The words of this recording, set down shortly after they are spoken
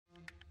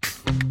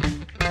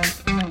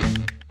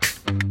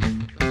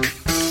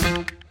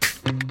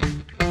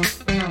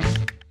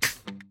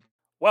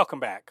Welcome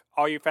back,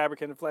 all you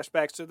fabricated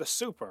flashbacks, to the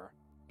super,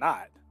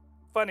 not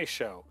funny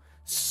show,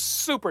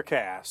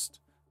 Supercast.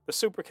 The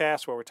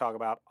Supercast, where we talk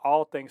about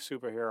all things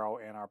superhero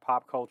in our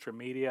pop culture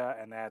media,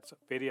 and that's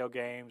video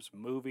games,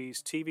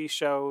 movies, TV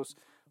shows.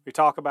 We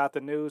talk about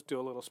the news, do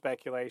a little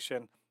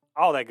speculation,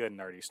 all that good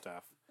nerdy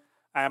stuff.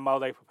 I am Mo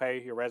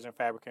Pape, your resident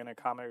fabricator and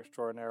comic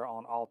extraordinaire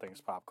on all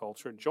things pop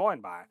culture,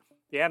 joined by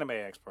the anime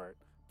expert,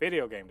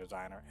 video game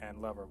designer,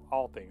 and lover of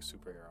all things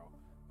superhero,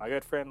 my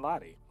good friend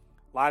Lottie.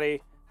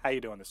 Lottie, how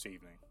you doing this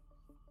evening?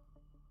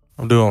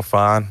 I'm doing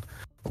fine.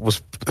 I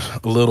was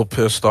a little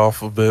pissed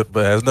off a bit,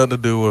 but it has nothing to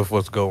do with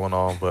what's going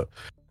on, but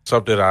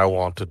something I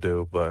want to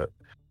do, but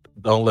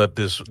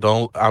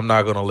I'm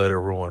not going to let it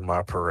ruin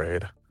my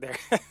parade.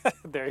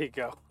 There you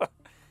go.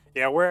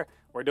 Yeah, we're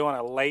doing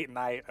a late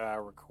night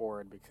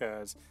record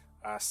because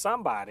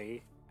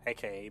somebody,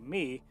 aka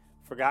me,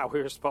 forgot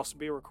we were supposed to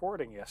be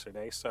recording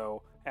yesterday,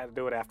 so had to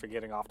do it after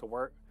getting off to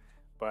work.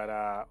 But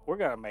we're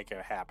going to make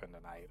it happen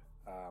tonight.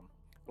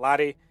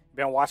 Lottie,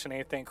 been watching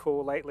anything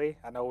cool lately?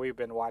 I know we've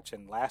been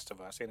watching Last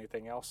of Us.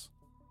 Anything else?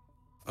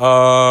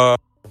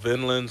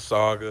 Vinland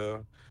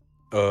Saga,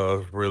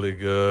 really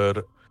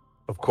good.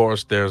 Of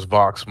course, there's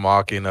Vox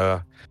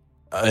Machina,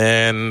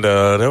 and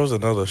there was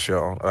another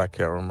show I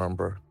can't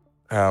remember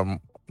that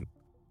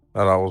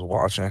I was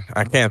watching.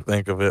 I can't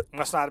think of it.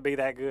 Must not be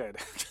that good.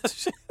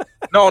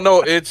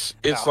 No, it's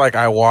like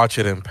I watch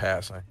it in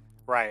passing.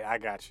 Right, I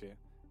got you.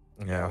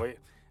 Yeah.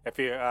 If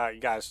you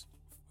guys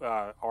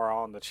are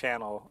on the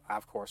channel, I,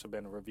 of course, have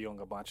been reviewing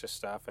a bunch of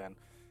stuff, and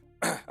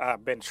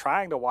I've been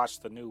trying to watch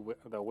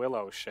the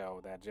Willow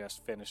show that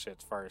just finished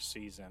its first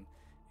season,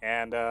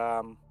 and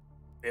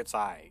it's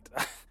aight.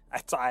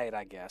 It's aight,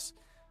 I guess.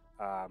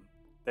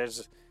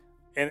 There's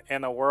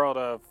in a world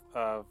of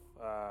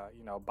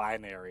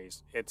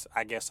binaries, it's,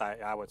 I guess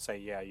I would say,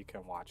 yeah, you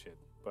can watch it,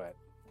 but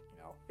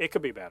it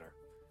could be better.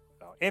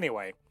 So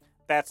anyway,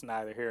 that's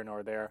neither here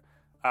nor there.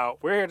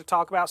 We're here to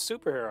talk about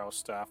superhero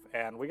stuff,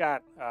 and we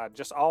got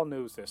just all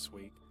news this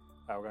week.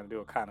 We're going to do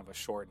a kind of a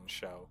shortened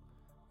show,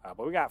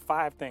 but we got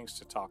 5 things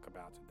to talk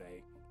about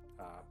today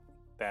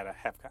that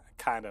have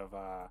kind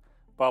of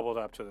bubbled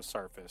up to the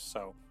surface.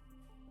 So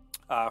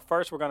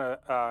first, we're going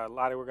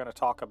to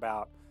talk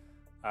about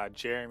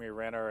Jeremy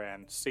Renner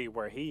and see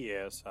where he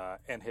is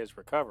in his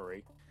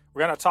recovery.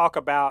 We're going to talk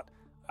about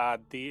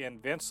the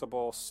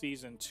Invincible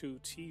Season 2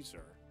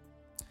 teaser.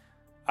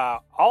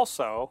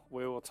 Also,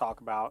 we will talk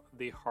about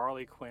the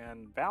Harley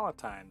Quinn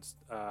Valentine's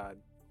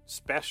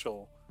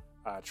special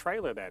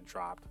trailer that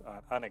dropped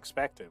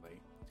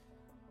unexpectedly.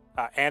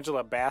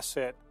 Angela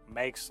Bassett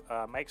makes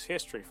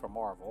history for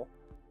Marvel,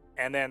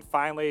 and then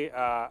finally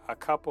a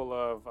couple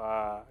of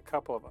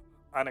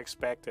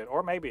unexpected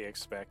or maybe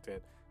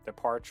expected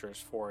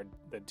departures for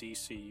the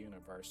DC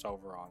universe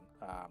over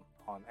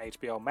on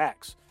HBO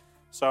Max.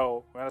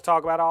 So we're going to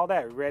talk about all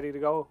that. You ready to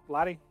go,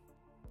 Lottie?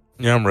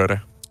 Yeah, I'm ready.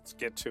 Let's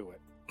get to it.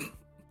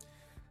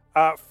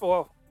 I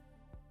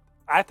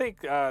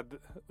think we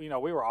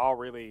were all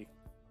really,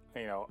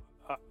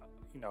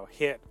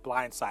 hit,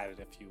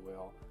 blindsided, if you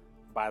will,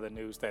 by the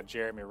news that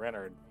Jeremy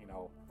Renner,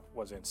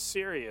 was in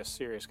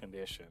serious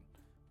condition,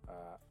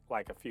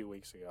 like a few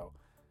weeks ago,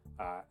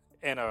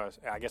 in a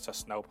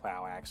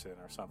snowplow accident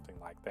or something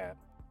like that.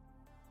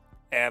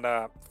 And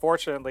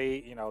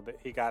fortunately,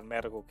 he got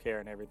medical care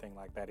and everything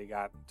like that. He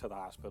got to the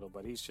hospital,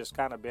 but he's just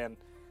kind of been,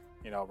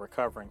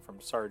 recovering from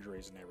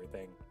surgeries and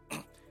everything.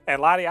 And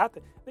Lottie, I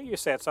think you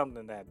said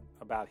something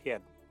about he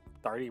had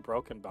 30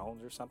 broken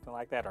bones or something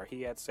like that, or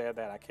he had said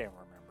that. I can't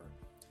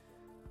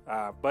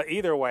remember. But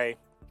either way,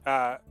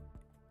 that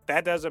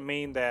doesn't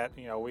mean that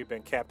we've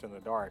been kept in the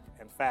dark.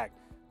 In fact,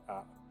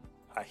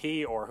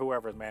 he or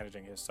whoever's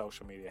managing his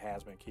social media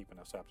has been keeping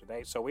us up to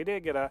date. So we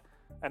did get an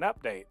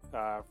update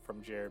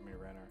from Jeremy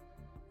Renner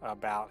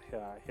about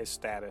his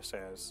status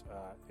as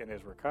in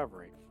his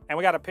recovery, and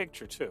we got a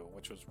picture too,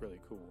 which was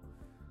really cool.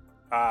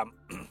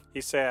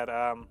 He said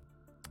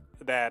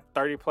that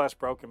 30 plus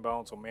broken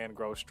bones will men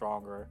grow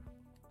stronger,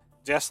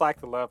 just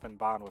like the love and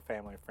bond with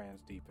family and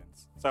friends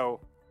deepens. So,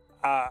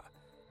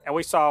 and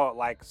we saw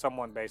like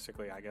someone,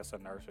 basically, I guess a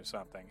nurse or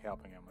something,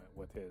 helping him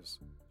with his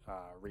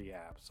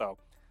rehab. So,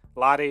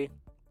 Lottie,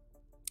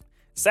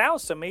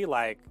 sounds to me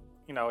like,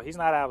 he's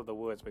not out of the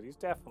woods, but he's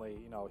definitely,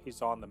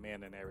 he's on the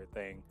mend and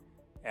everything.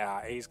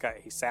 He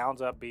sounds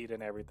upbeat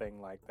and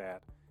everything like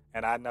that.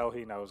 And I know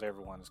he knows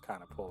everyone is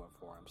kind of pulling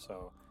for him.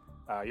 So,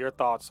 your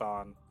thoughts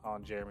on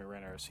Jeremy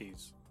Renner as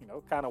he's,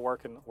 kind of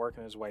working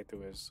his way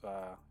through his,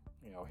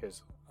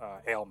 his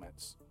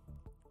ailments.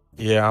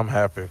 Yeah, I'm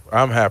happy.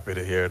 I'm happy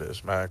to hear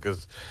this, man,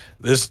 because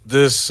this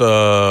this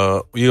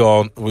a lot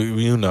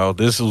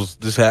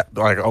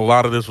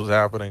of this was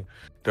happening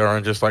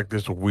during just like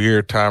this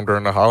weird time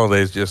during the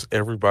holidays. Just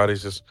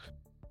everybody's just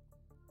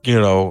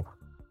having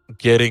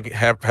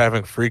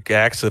freak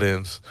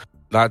accidents,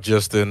 not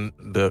just in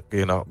the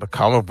the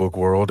comic book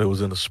world. It was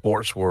in the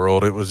sports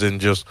world. It was in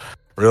just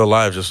Real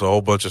life, just a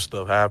whole bunch of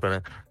stuff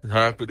happening.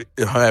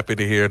 Happy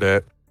to hear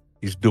that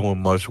he's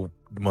doing much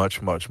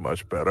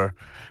better,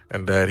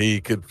 and that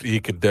he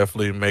could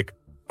definitely make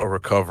a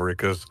recovery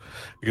because,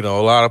 a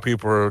lot of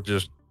people are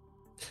just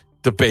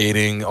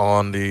debating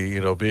on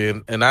the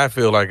being, and I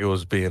feel like it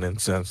was being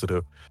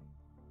insensitive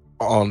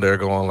on there,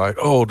 going like,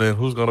 oh, then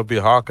who's gonna be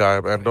Hawkeye,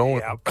 man?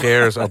 Yeah. Who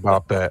cares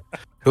about that?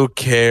 Who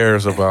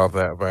cares about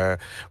that, man?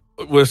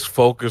 Let's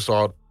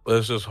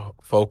just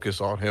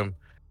focus on him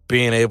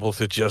being able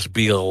to just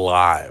be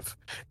alive.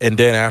 And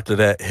then after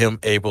that, him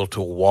able to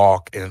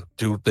walk and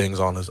do things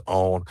on his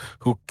own.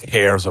 Who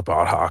cares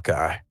about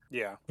Hawkeye?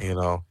 Yeah. You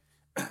know?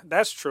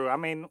 That's true. I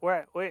mean,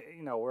 we're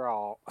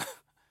all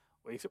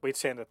we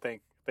tend to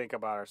think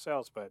about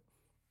ourselves, but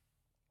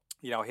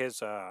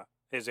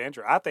his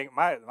injury. I think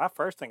my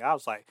first thing I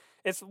was like,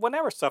 it's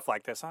whenever stuff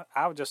like this,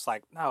 I was just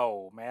like,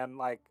 no, man,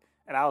 like,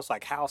 and I was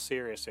like, how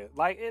serious it?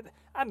 Like it.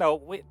 I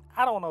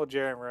don't know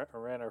Jeremy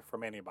Renner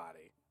from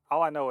anybody.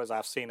 All I know is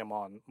I've seen him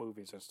on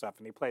movies and stuff,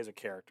 and he plays a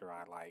character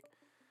I like.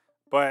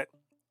 But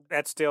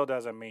that still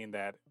doesn't mean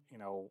that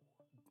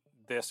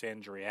this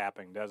injury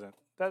happening doesn't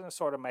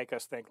sort of make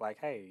us think like,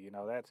 hey,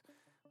 that's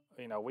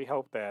we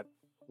hope that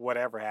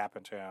whatever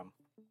happened to him,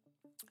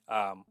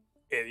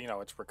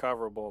 it's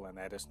recoverable and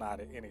that it's not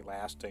any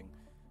lasting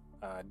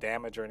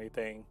damage or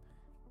anything.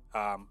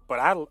 But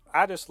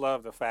I just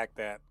love the fact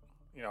that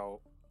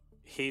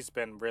he's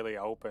been really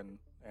open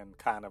and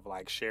kind of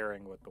like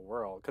sharing with the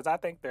world, because I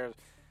think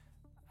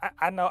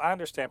I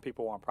understand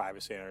people want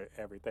privacy and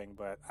everything,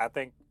 but I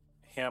think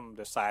him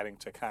deciding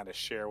to kind of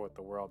share with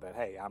the world that,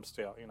 hey, I'm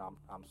still,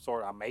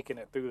 I'm making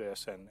it through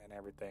this and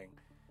everything,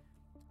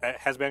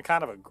 has been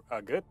kind of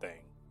a good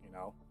thing,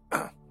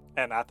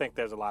 and I think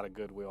there's a lot of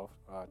goodwill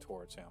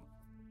towards him.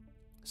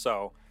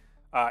 So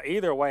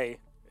either way,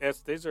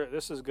 this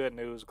is good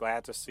news.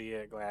 Glad to see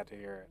it. Glad to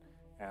hear it.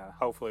 And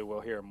hopefully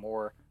we'll hear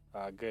more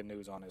good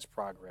news on his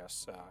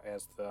progress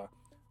as the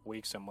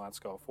weeks and months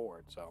go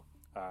forward. So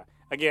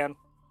again,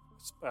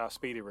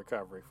 speedy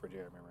recovery for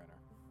Jeremy Renner.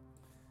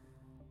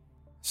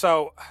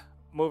 So,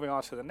 moving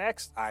on to the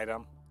next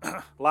item,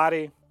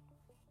 Lottie,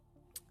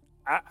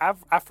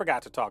 I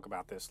forgot to talk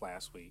about this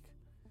last week,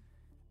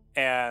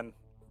 and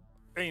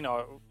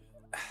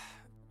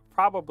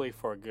probably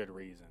for a good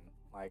reason.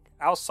 Like,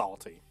 I was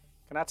salty.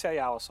 Can I tell you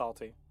I was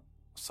salty?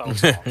 So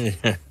salty.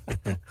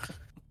 And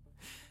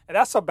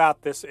that's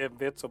about this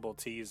Invincible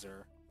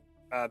teaser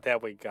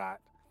that we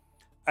got.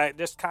 It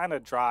just kind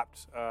of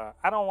dropped.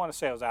 I don't want to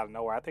say it was out of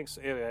nowhere. I think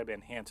it had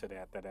been hinted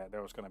at that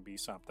there was going to be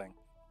something.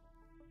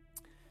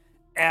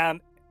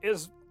 And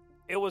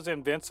it was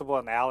Invincible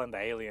and Alan the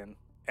Alien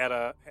at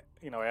a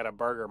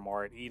burger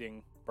mart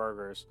eating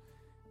burgers,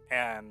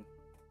 and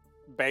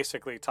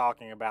basically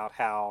talking about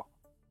how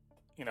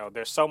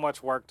there's so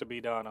much work to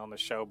be done on the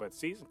show, but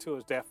season 2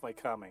 is definitely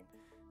coming,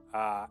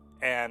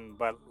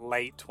 but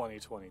late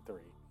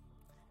 2023,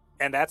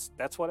 and that's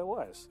what it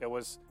was. It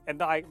was, and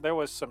like there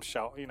was some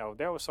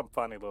there was some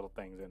funny little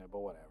things in it, but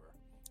whatever.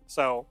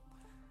 So,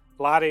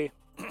 Lottie,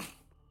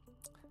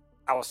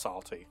 I was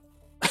salty.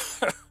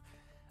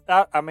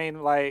 I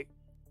mean, like,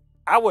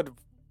 I would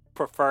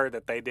prefer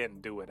that they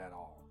didn't do it at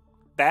all.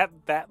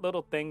 That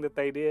little thing that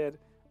they did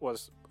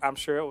was, I'm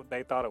sure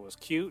they thought it was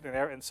cute,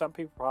 and some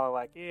people probably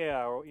like,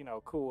 yeah, or,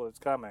 cool, it's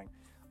coming.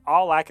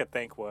 All I could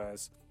think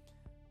was,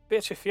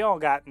 bitch, if you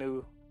don't got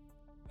new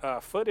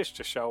footage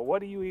to show,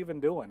 what are you even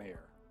doing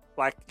here?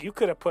 Like, you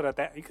could have put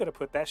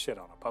that shit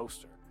on a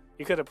poster.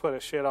 You could have put a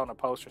shit on a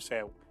poster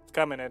saying it's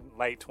coming in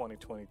late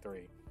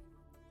 2023.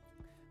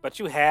 But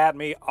you had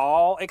me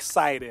all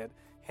excited.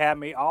 Had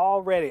me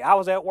all ready. I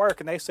was at work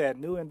and they said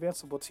new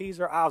Invincible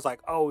teaser. I was like,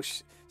 oh,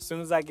 as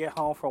soon as I get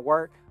home from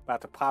work,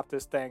 about to pop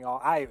this thing on.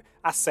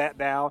 I sat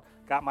down,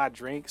 got my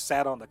drink,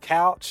 sat on the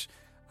couch.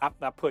 I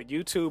put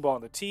YouTube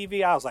on the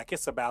TV. I was like,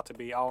 it's about to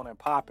be on and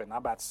popping. I'm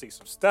about to see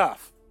some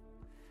stuff.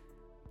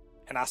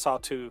 And I saw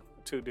two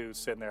dudes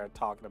sitting there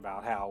talking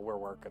about how we're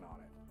working on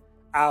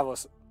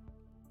it.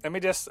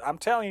 I'm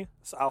telling you,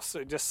 I was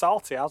just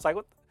salty. I was like,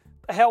 what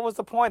the hell was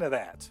the point of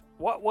that?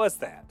 What was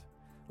that?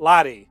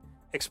 Lottie,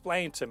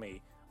 explain to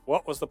me,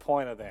 what was the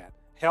point of that?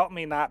 Help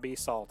me not be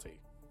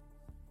salty.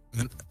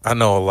 I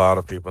know a lot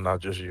of people, not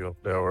just you,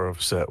 that were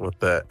upset with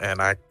that,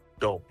 and I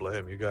don't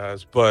blame you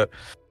guys. But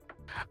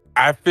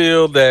I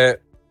feel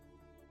that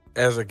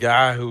as a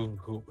guy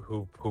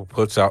who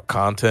puts out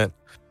content,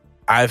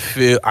 I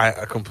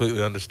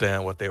completely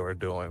understand what they were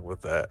doing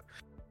with that.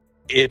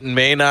 It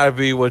may not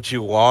be what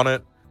you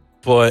wanted,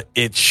 but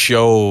it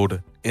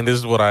showed, and this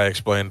is what I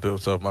explained to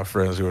some of my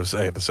friends who were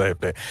saying the same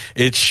thing.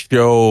 It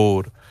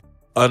showed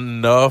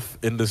enough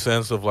in the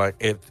sense of like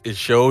it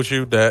shows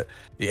you that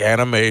the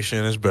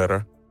animation is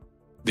better,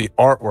 the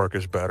artwork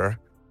is better,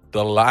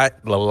 the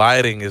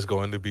lighting is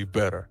going to be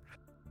better,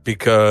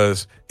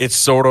 because it's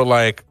sort of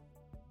like,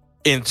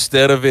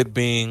 instead of it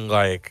being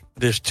like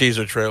this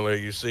teaser trailer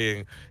you're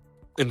seeing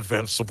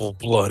Invincible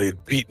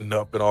blooded, beaten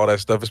up and all that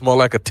stuff, it's more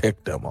like a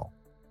tech demo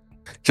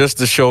just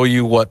to show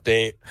you what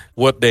they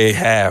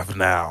have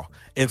now,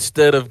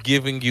 instead of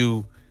giving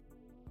you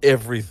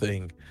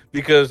everything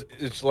because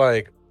it's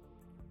like,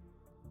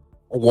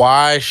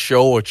 why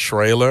show a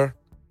trailer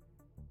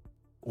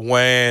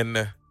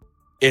when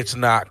it's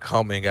not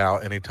coming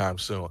out anytime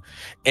soon?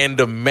 And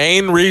the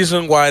main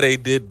reason why they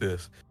did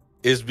this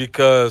is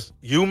because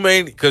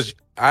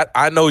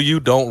I know you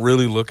don't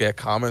really look at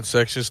comment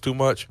sections too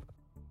much,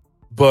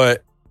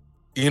 but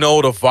you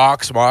know the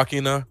Vox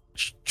Machina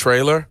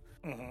trailer,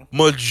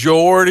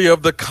 majority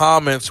of the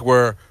comments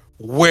were,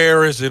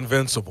 "Where is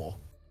Invincible?"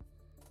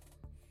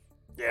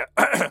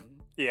 Yeah.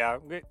 Yeah.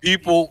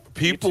 People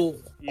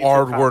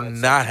were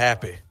not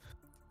happy.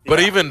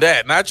 But even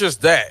that, not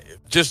just that,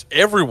 just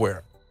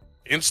everywhere.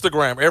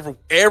 Instagram,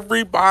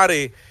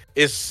 everybody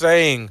is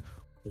saying,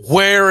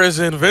 "Where is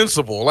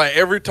Invincible?" Like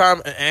every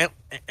time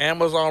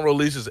Amazon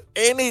releases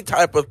any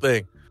type of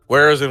thing,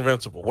 where is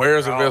Invincible? Where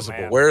is Invincible?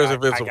 Man. Where is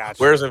Invincible?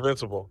 Where is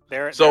Invincible?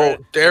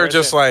 They're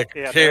just like,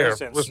 here,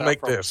 let's make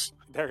this.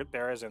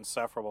 They're as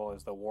insufferable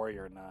as the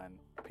Warrior Nun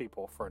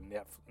people for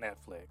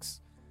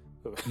Netflix.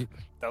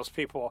 Those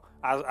people,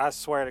 I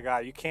swear to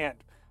God, you can't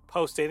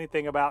post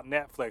anything about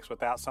Netflix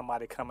without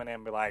somebody coming in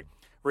and be like,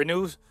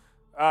 renews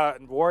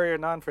Warrior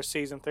Nun for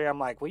season 3. I'm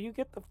like, well, you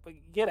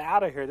get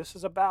out of here. This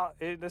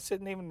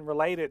isn't even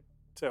related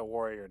to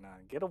Warrior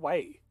Nun. Get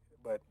away.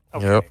 But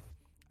okay, yep.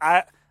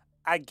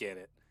 I get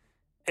it.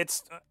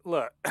 It's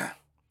look,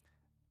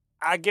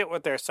 I get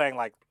what they're saying.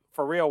 Like,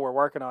 for real, we're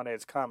working on it.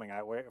 It's coming.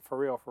 For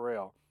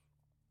real.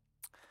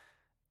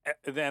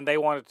 Then they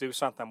wanted to do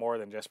something more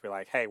than just be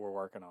like, hey, we're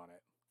working on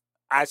it.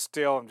 I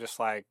still am just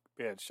like,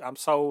 bitch, I'm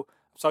so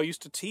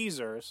used to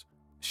teasers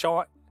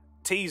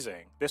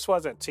teasing. This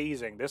wasn't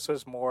teasing. This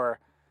was more,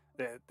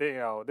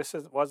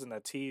 wasn't a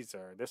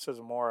teaser. This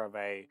is more of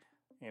a,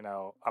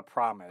 a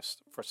promise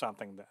for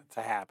something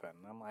to happen.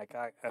 I'm like,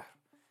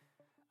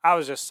 I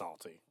was just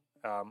salty.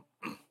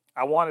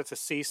 I wanted to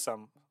see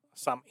some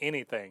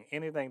anything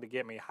to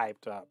get me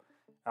hyped up.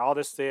 And all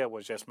this did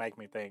was just make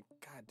me think,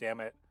 God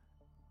damn it.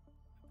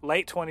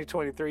 Late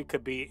 2023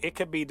 could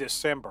be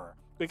December.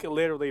 We could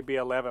literally be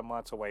 11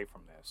 months away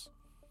from this.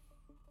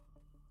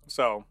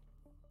 So,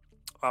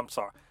 I'm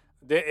sorry.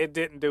 It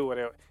didn't do what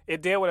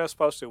it did what it was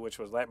supposed to, which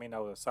was let me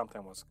know that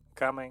something was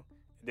coming.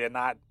 It did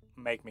not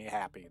make me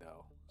happy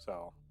though.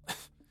 So,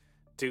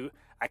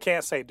 I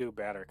can't say do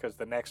better, because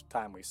the next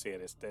time we see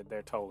it,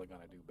 they're totally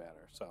going to do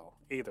better. So,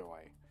 either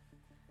way,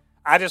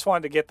 I just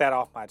wanted to get that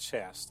off my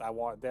chest.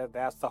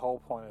 That's the whole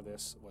point of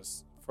this,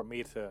 was for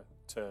me to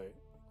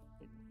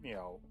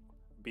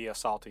be a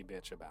salty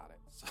bitch about it.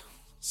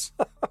 So,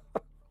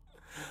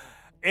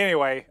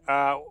 anyway,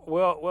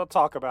 we'll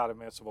talk about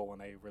Invincible when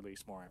they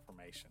release more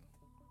information.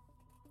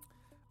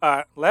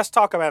 Let's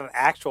talk about an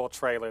actual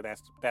trailer that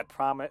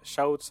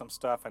showed some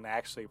stuff and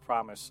actually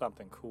promised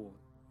something cool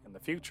in the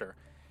future,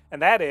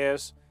 and that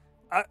is,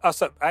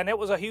 and it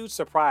was a huge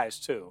surprise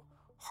too.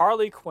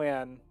 Harley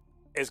Quinn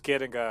is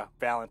getting a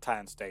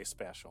Valentine's Day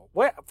special.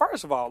 Well,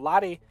 first of all,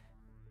 Lottie,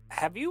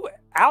 have you,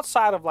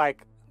 outside of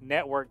like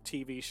network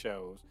TV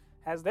shows,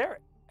 have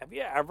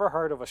you ever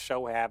heard of a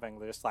show having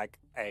this, like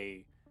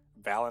a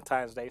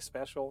Valentine's Day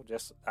special?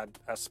 Just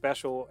a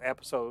special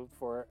episode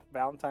for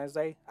Valentine's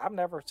Day? I've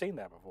never seen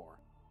that before.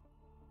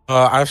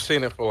 I've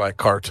seen it for like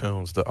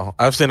cartoons.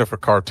 I've seen it for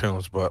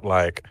cartoons, but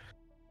like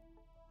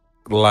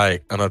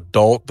an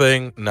adult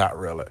thing, not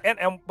really.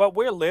 But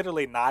we're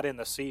literally not in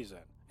the season.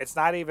 It's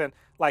not even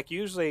like,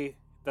 usually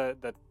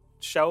the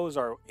shows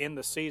are in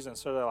the season,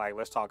 so they're like,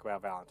 let's talk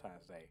about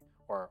Valentine's Day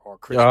or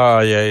Christmas. Oh,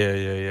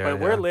 yeah. But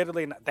we're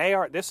literally not,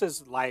 this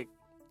is like,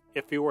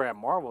 if you were at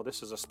Marvel,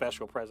 this is a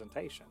special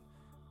presentation.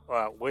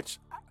 Which,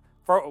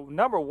 for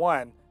number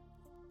one,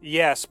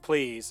 yes,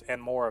 please,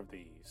 and more of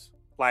these.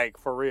 Like,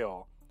 for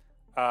real.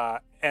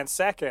 And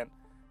second,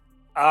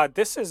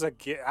 this is a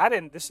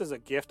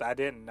gift I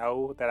didn't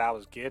know that I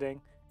was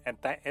getting, and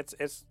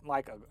it's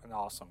like an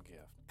awesome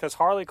gift. Because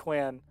Harley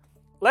Quinn,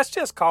 let's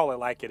just call it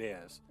like it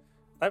is.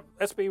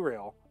 Let's be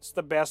real. It's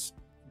the best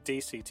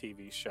DC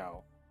TV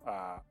show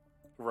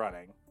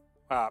running.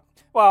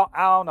 Well,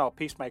 I don't know.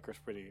 Peacemaker's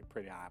pretty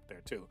high up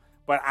there too.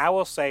 But I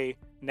will say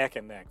neck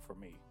and neck for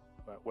me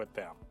with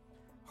them.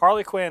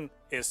 Harley Quinn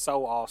is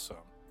so awesome.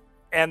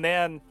 And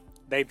then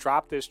they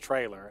dropped this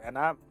trailer, and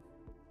I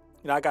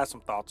got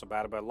some thoughts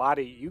about it. But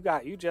Lottie, you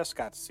just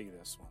got to see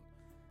this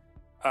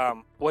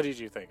one. What did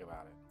you think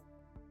about it?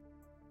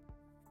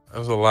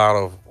 There's a lot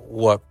of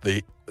what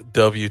the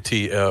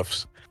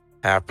WTF's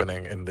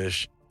happening in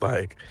this.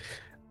 Like,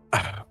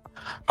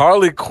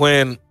 Harley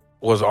Quinn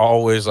was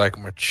always like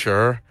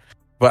mature,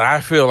 but I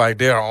feel like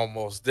they're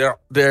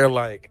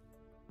like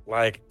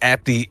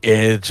at the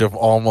edge of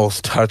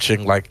almost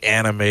touching like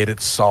animated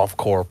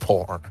softcore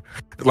porn.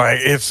 Like,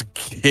 it's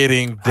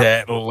getting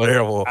that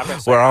level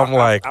where I'm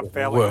like,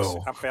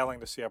 whoa. I'm failing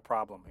to see a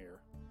problem here.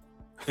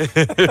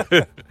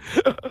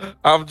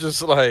 I'm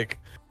just like,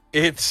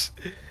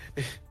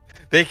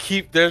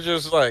 they're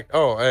just like,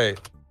 oh, hey,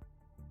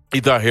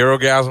 you thought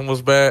Herogasm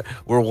was bad?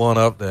 We're one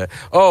up that.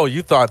 Oh,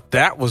 you thought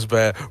that was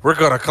bad? We're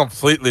going to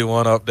completely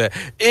one up that.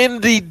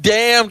 In the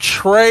damn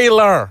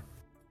trailer.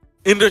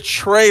 In the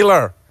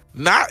trailer.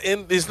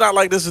 It's not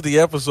like this is the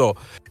episode.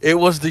 It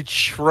was the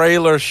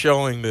trailer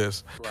showing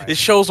this. Right. It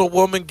shows a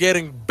woman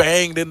getting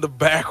banged in the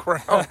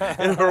background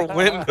in her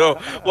window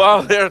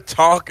while they're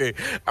talking.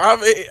 I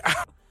mean,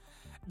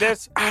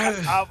 This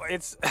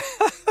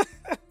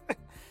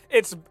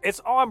it's it's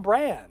on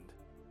brand.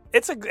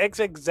 It's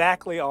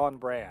exactly on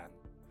brand.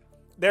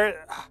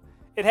 There,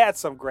 it had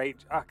some great.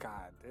 Oh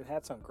God, it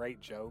had some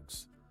great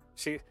jokes.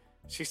 She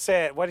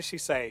said, what did she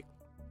say?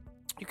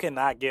 You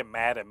cannot get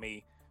mad at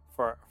me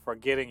for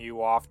getting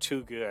you off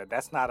too good.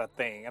 That's not a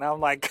thing. And I'm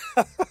like,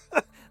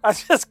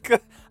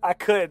 I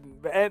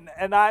couldn't.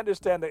 And I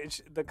understand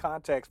the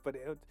context, but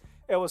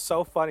it was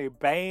so funny.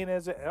 Bane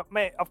is it?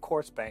 Man, of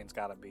course Bane's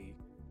got to be.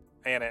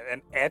 And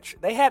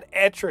they had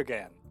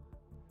Etrigan.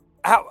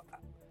 I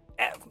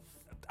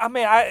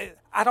mean,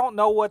 I don't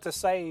know what to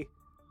say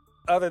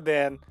other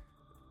than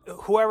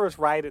whoever's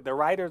the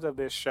writers of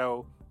this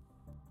show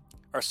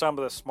are some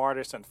of the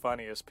smartest and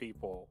funniest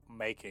people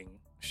making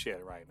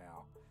shit right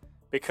now,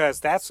 because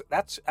that's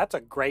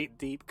a great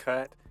deep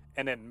cut,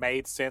 and it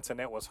made sense, and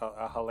it was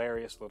a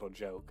hilarious little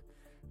joke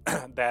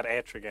that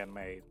Etrigan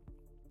made,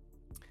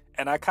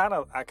 and I kind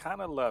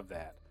of love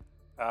that.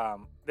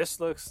 This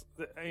looks,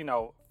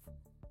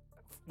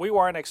 we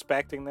weren't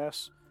expecting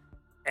this,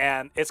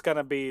 and it's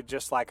gonna be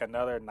just like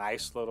another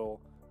nice little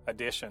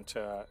addition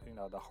to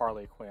the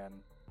Harley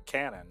Quinn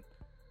canon,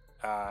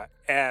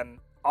 and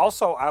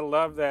also I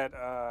love that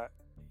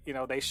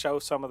they show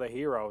some of the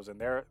heroes, and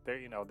they're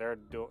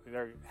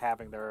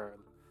having their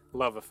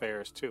love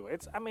affairs too.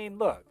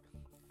 Look,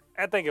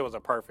 I think it was a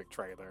perfect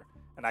trailer,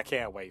 and I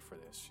can't wait for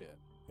this shit.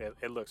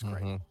 It looks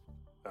great. Mm-hmm.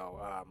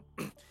 So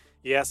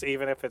yes,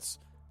 even if it's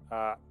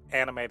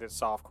animated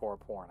softcore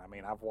porn. I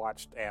mean, I've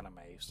watched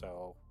anime,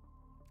 so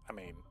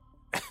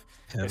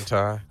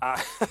hentai.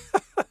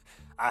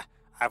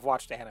 I've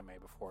watched anime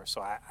before,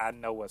 so I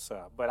know what's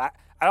up. But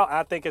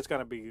I think it's going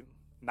to be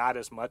not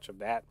as much of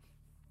that,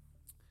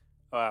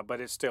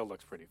 but it still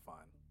looks pretty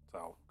fun.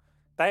 So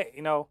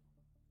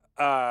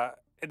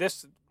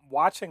this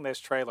watching this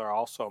trailer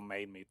also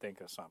made me think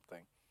of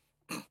something,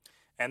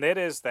 and it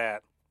is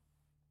that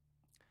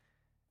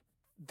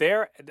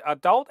their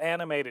adult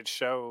animated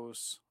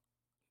shows.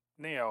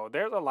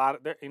 There's a lot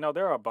of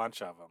there are a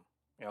bunch of them.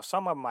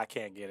 Some of them I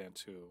can't get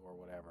into or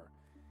whatever,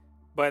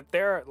 but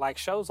they're like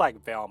shows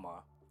like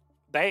Velma.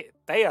 They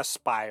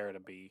aspire to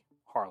be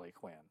Harley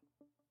Quinn.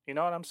 You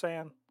know what I'm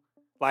saying?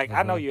 Like, mm-hmm.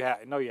 I know you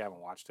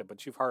haven't watched it,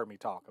 but you've heard me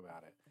talk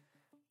about it.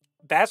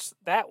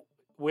 That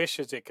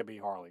wishes it could be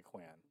Harley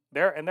Quinn.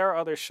 There are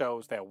other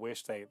shows that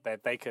wish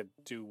that they could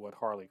do what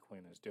Harley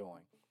Quinn is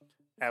doing,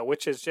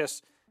 which is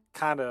just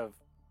kind of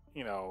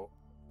not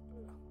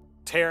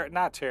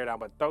tear down,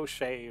 but throw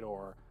shade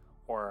or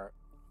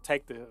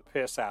take the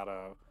piss out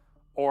of,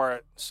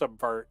 or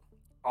subvert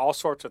all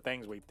sorts of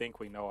things we think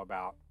we know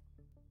about,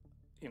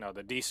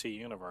 the DC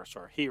universe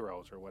or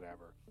heroes or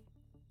whatever,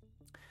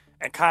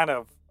 and kind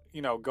of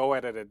go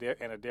at it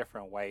in a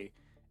different way,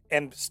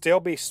 and still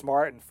be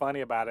smart and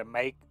funny about it.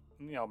 Make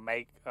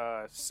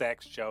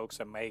sex jokes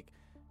and make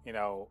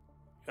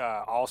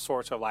all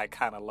sorts of like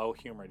kind of low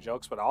humor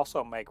jokes, but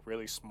also make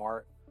really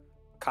smart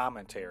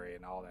commentary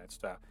and all that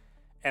stuff.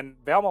 And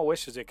Velma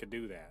wishes it could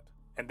do that.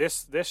 And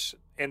this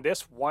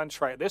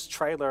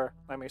trailer,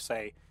 let me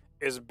say,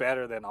 is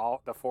better than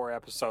all the 4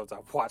 episodes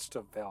I've watched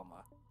of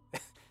Velma.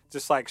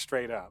 Just like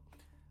straight up.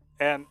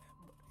 And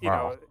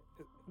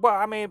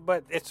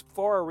but it's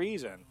for a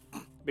reason,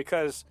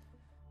 because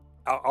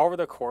over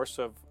the course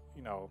of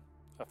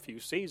a few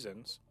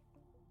seasons,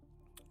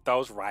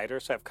 those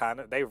writers have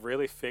they've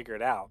really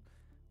figured out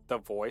the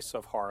voice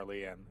of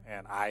Harley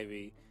and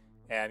Ivy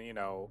and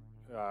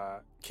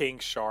King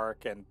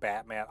Shark and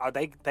Batman.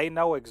 They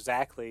know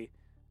exactly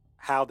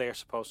how they're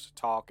supposed to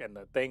talk and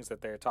the things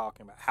that they're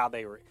talking about. How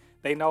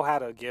they know how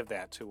to give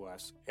that to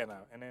us in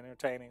an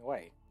entertaining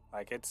way.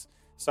 Like, it's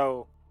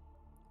so.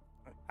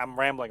 I'm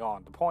rambling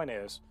on. The point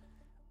is,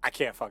 I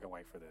can't fucking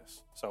wait for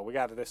this. So we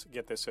got to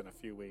get this in a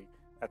few weeks.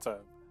 That's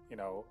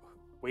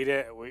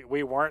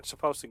we weren't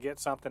supposed to get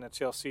something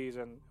until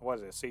season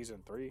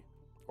 3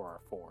 or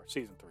 4?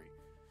 Season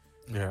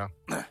 3. Yeah.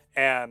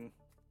 And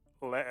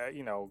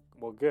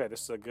well, good.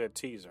 This is a good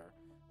teaser.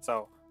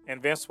 So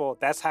Invincible,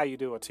 that's how you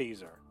do a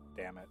teaser.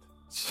 Damn it.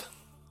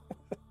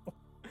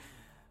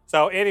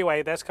 So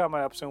anyway, that's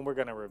coming up soon. We're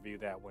going to review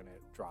that when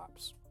it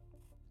drops.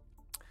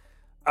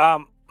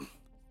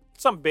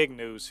 Some big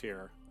news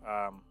here.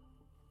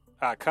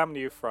 Coming to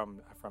you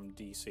from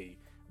DC.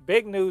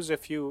 Big news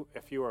if you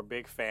are a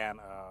big fan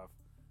of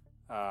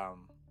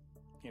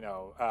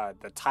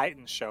the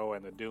Titan show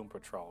and the Doom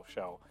Patrol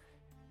show.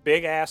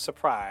 Big ass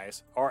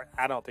surprise, or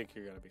I don't think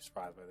you're going to be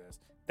surprised by this.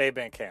 They've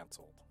been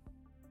canceled.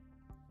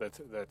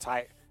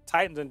 The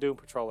Titans and Doom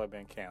Patrol have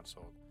been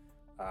canceled.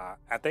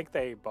 I think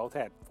they both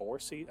had 4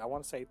 seasons. I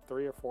want to say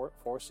 3 or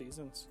 4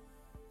 seasons.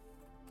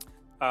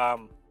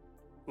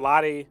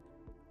 Lottie,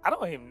 I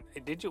don't even.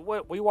 Did you?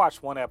 We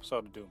watched 1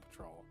 episode of Doom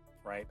Patrol,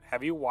 right?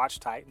 Have you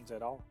watched Titans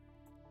at all?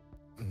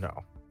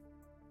 No.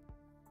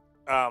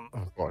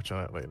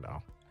 Unfortunately,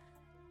 no.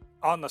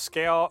 On the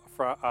scale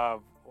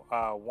of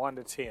 1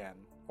 to 10,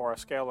 or a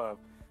scale of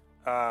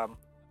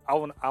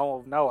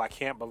oh no, I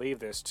can't believe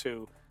this,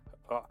 to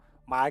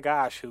my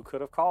gosh, who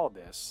could have called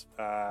this?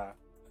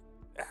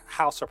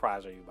 How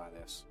surprised are you by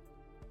this?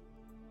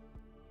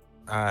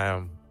 I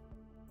am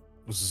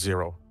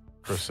 0%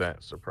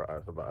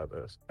 surprised by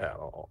this at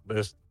all.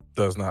 This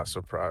does not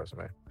surprise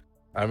me.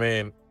 I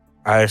mean,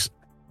 I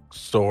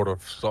sort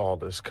of saw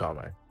this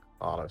coming,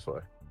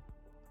 honestly.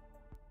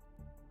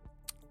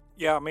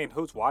 Yeah, I mean,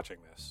 who's watching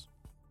this?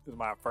 This is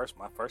my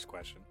first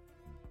question.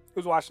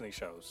 Who's watching these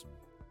shows?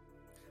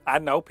 I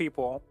know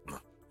people,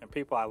 and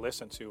people I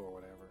listen to or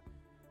whatever,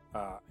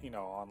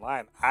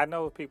 online. I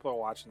know people are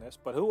watching this,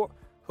 but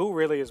who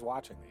really is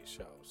watching these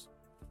shows?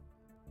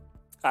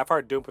 I've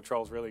heard Doom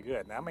Patrol is really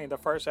good. And I mean, the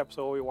first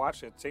episode we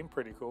watched, it seemed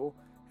pretty cool.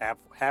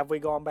 Have we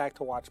gone back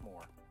to watch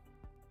more?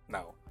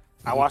 No.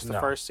 I watched the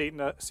first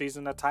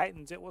season of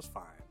Titans. It was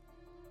fine.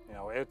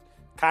 It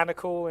kind of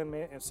cool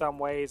in some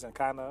ways and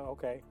kind of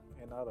okay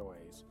in other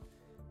ways.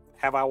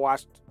 Have I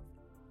watched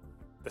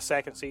the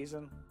second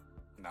season?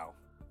 No.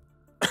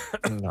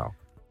 No.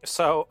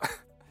 So,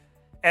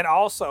 and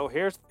also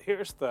here's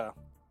the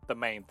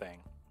main thing.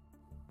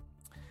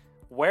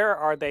 Where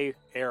are they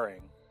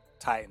airing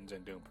Titans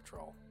and Doom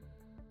Patrol?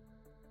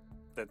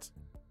 That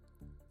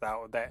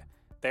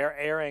they're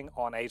airing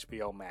on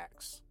HBO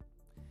Max.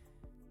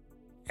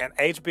 And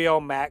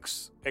HBO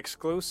Max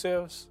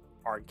exclusives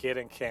are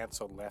getting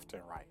canceled left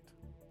and right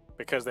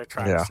because they're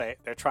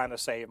trying to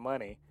save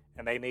money,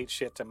 and they need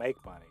shit to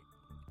make money.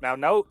 Now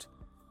note,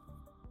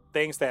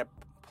 things that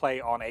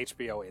play on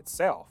HBO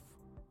itself,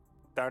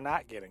 they're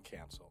not getting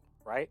canceled,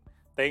 right?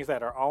 Things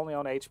that are only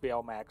on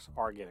HBO Max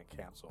are getting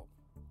canceled.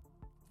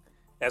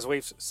 As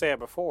we've said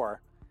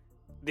before,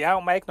 they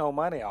don't make no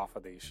money off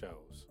of these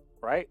shows,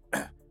 right?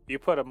 You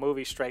put a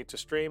movie straight to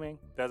streaming,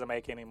 doesn't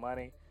make any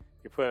money.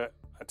 You put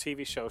a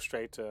TV show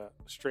straight to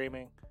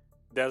streaming,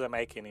 doesn't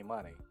make any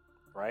money,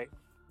 right?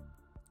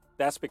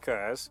 That's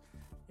because,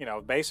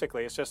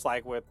 basically it's just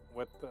like with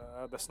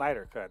the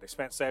Snyder Cut. They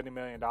spent $70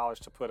 million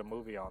to put a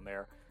movie on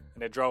there,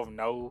 and it drove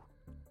no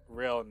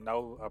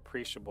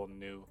appreciable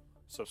new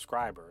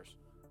subscribers.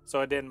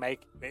 So it didn't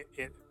make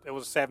it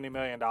was a $70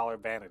 million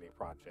vanity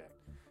project.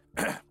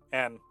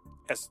 And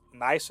as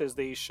nice as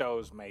these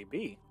shows may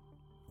be,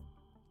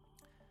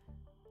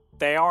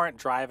 they aren't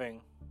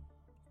driving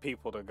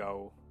people to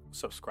go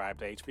subscribe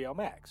to HBO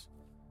Max.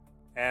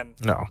 And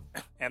no.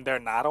 And they're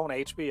not on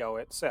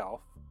HBO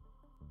itself.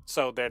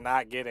 So they're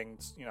not getting,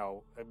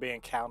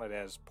 being counted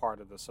as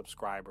part of the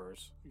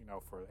subscribers,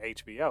 for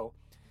HBO.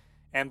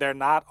 And they're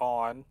not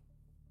on,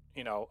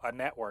 a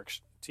network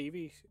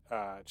TV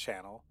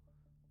channel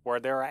where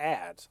there are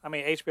ads. I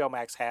mean, HBO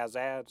Max has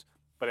ads,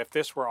 but if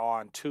this were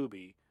on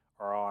Tubi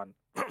or on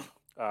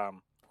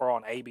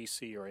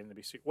ABC or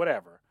NBC,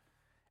 whatever,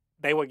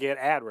 they would get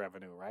ad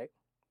revenue, right?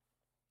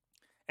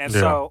 And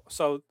so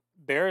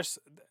there's,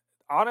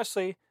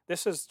 honestly,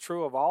 this is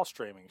true of all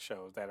streaming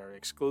shows that are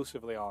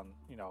exclusively on,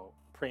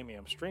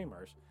 premium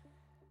streamers.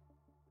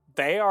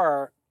 They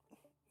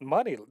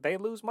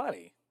lose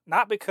money,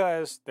 not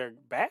because they're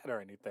bad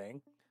or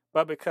anything,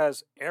 but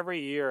because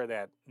every year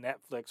that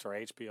Netflix or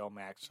HBO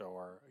Max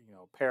or,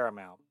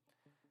 Paramount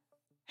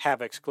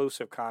have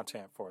exclusive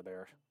content for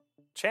their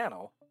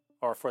channel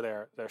or for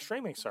their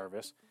streaming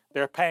service,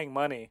 they're paying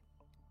money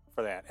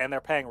for that, and they're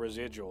paying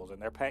residuals,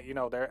 and they're paying,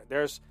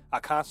 there's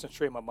a constant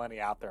stream of money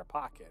out their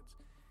pockets,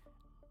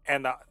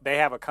 and they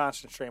have a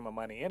constant stream of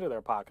money into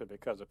their pocket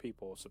because of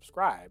people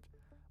subscribed,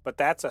 but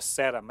that's a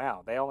set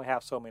amount. They only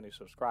have so many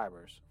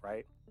subscribers,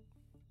 right?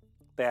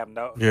 They have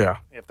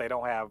if they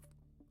don't have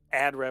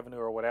ad revenue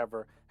or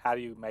whatever, how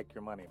do you make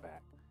your money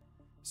back?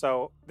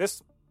 So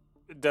this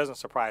doesn't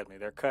surprise me.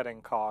 They're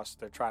cutting costs.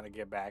 They're trying to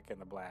get back in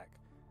the black,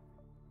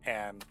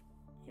 and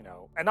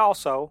and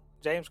also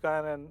James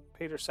Gunn and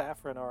Peter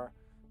Safran are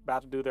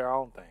about to do their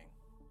own thing.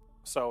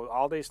 So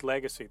all these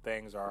legacy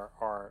things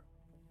are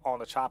on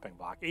the chopping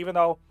block. Even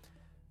though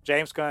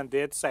James Gunn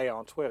did say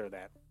on Twitter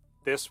that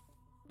this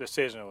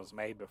decision was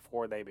made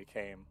before they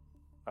became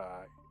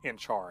in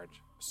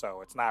charge.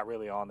 So it's not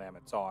really on them.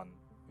 It's on,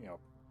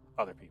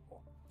 other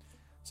people.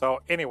 So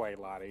anyway,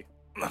 Lottie,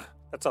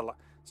 that's a lot.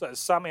 So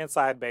some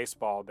inside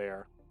baseball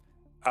there.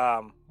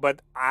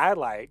 But I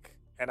like,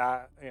 and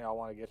I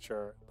want to get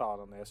your thought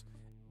on this.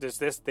 Does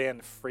this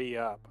then free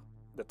up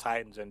the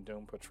Titans and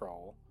Doom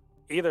Patrol,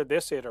 either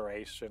this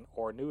iteration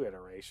or new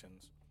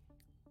iterations,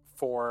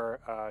 for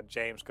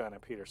James Gunn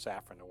and Peter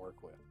Safran to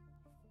work with?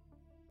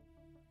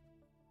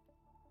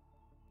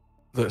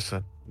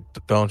 Listen,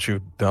 don't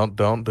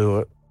do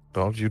it.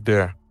 Don't you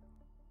dare.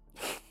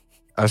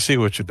 I see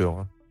what you're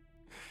doing.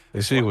 I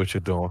see what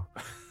you're doing.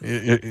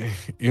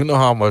 You know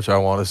how much I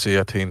want to see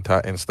a Teen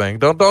Titans thing.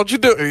 Don't you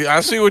do it.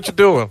 I see what you're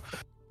doing.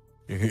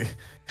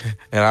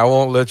 And I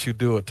won't let you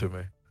do it to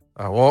me.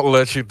 I won't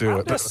let you do I'm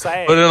it. Just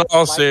saying, but in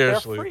all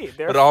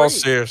seriousness, all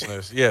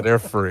seriousness, yeah, they're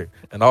free.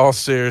 In all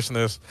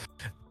seriousness,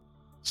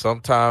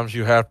 sometimes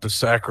you have to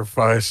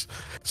sacrifice.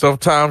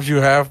 Sometimes you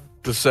have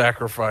to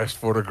sacrifice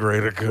for the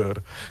greater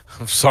good.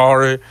 I'm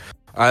sorry.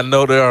 I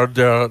know there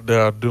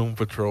are Doom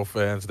Patrol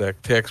fans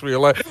that text me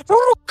like,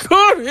 "How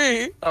could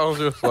he?" I was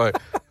just like,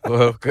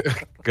 "Well,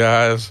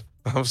 guys,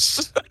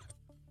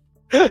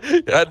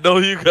 I know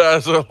you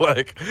guys are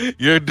like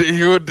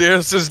you were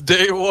there since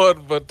day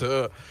one, but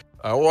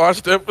I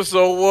watched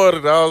episode one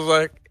and I was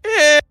like,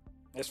 eh.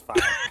 It's fine.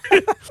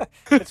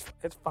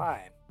 It's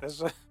fine.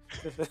 This is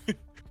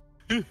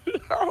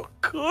How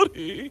could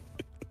he?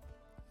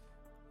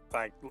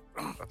 like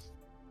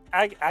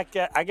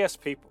I guess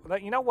people,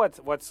 like, you know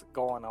what's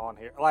going on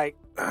here. Like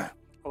a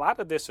lot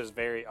of this is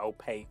very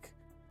opaque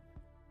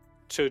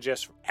to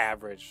just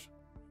average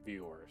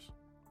viewers.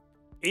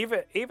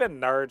 Even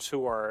nerds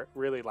who are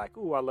really like,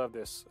 ooh, I love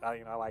this.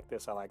 I like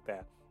this. I like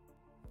that.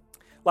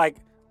 Like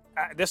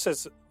this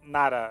is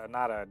not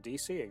a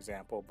DC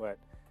example, but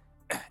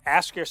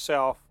ask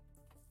yourself,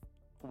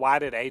 why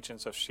did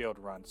Agents of Shield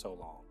run so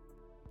long?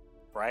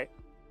 Right?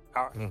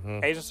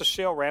 Agents of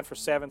Shield ran for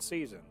 7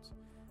 seasons.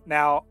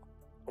 Now,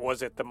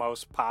 was it the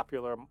most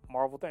popular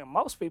Marvel thing?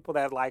 Most people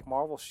that like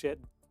Marvel shit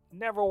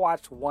never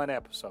watched one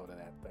episode of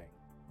that thing,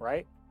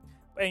 right?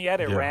 And yet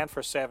it ran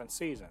for 7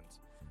 seasons.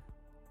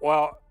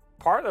 Well,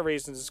 part of the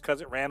reason is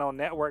because it ran on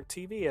network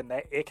TV, and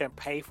it can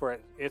pay for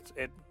it.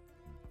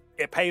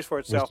 It pays for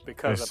itself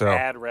because of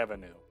ad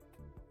revenue,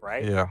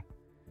 right? Yeah.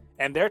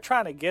 And they're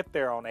trying to get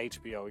there on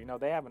HBO. You know,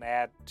 they have an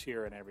ad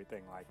tier and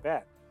everything like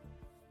that.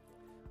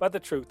 But the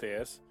truth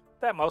is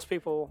that most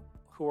people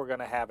who are going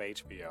to have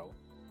HBO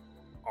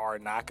are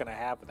not going to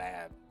have the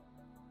ad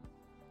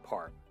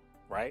part,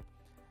 right?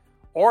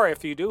 Or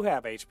if you do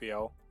have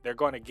HBO, they're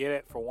going to get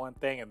it for one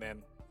thing and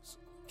then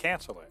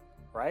cancel it,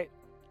 right?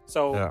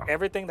 So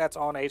everything that's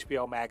on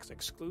HBO Max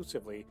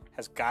exclusively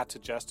has got to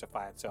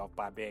justify itself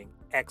by being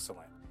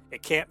excellent.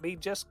 It can't be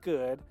just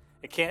good.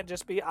 It can't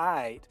just be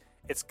aight.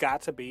 It's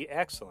got to be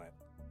excellent.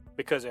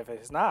 Because if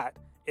it's not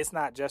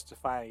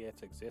justifying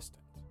its existence.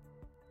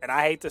 And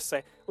I hate to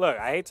say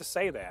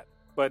that,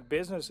 but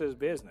business is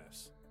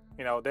business.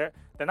 You know, they're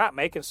not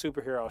making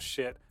superhero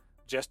shit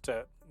just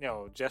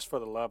for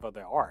the love of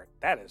the art.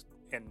 That is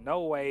in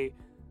no way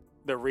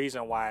the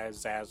reason why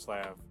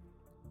Zaslav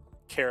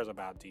cares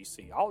about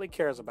DC. All he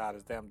cares about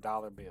is them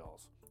dollar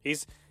bills.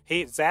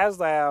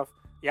 Zaslav.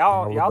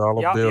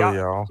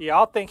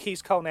 Y'all think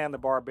he's Conan the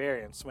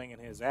Barbarian swinging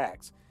his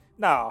axe?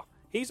 No,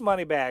 he's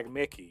Moneybag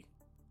Mickey.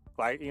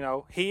 Like, you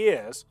know, he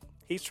is.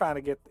 He's trying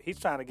to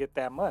get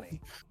that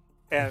money,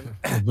 and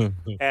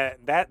and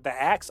that the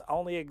axe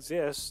only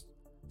exists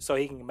so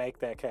he can make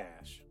that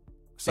cash.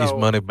 So, He's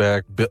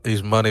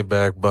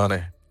Moneybag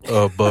Bunny.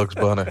 Bugs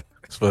Bunny.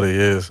 That's what he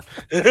is.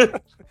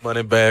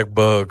 Moneybag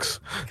Bugs.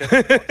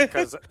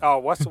 Because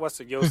what's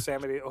the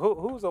Yosemite?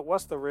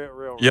 What's the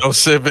real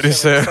Yosemite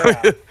Sam?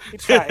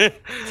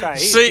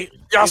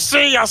 Y'all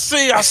see.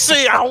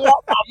 I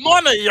want my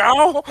money,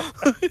 y'all.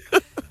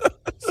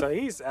 So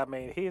he's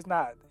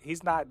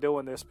not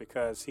doing this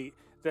because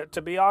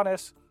to be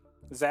honest,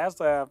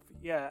 Zaslav,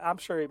 I'm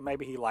sure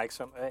maybe he likes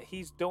him.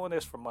 He's doing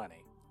this for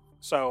money.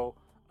 So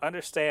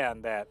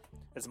understand that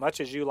as much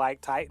as you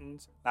like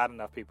Titans, not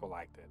enough people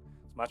liked it.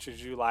 As much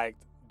as you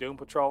liked Doom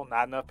Patrol,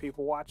 not enough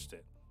people watched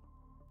it.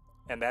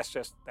 And that's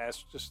just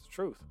the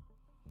truth.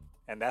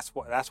 And that's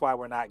why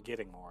we're not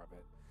getting more of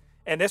it.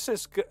 And this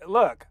is good.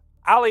 Look,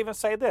 I'll even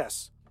say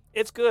this.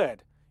 It's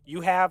good.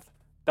 You have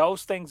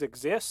those things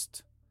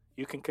exist.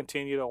 You can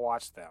continue to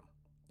watch them.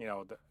 You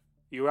know,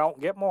 you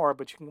won't get more,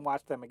 but you can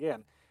watch them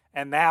again.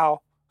 And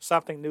now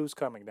something new's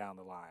coming down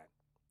the line.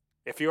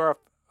 If you're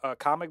a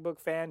comic book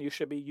fan, you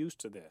should be used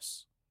to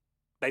this.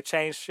 They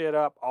change shit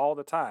up all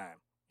the time,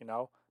 you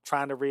know,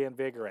 trying to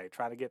reinvigorate,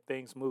 trying to get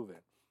things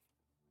moving.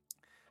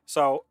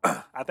 So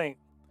I think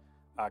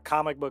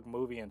comic book,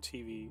 movie, and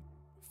TV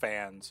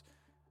fans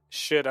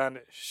should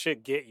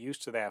get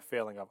used to that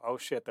feeling of, oh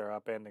shit, they're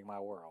upending my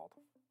world.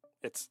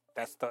 That's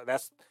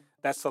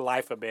the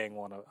life of being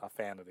a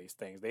fan of these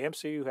things. The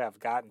MCU have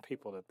gotten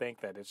people to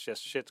think that it's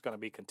just shit's going to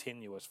be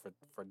continuous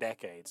for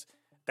decades.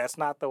 That's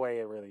not the way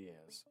it really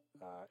is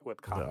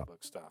with comic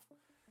book stuff.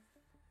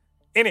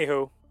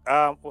 Anywho,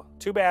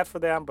 too bad for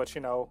them, but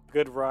you know,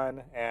 good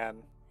run,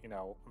 and you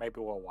know, maybe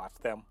we'll watch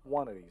them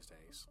one of these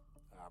days.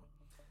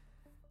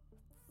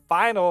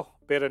 Final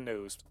bit of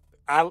news.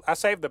 I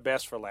saved the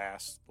best for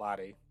last,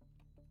 Lottie,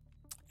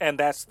 and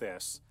that's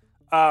this.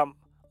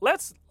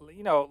 Let's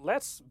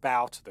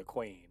bow to the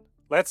queen.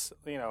 Let's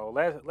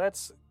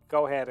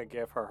go ahead and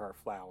give her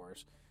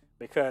flowers,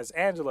 because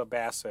Angela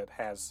Bassett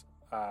has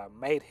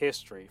made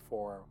history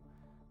for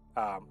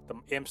the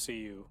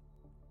MCU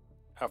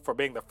for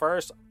being the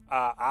first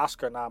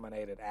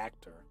Oscar-nominated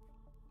actor,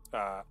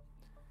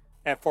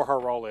 and for her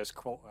role as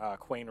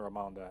Queen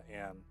Ramonda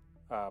in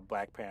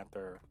Black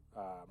Panther,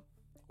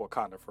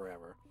 Wakanda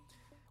Forever,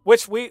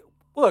 which we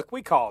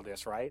call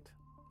this, right?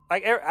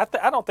 Like,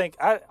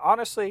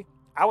 honestly,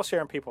 I was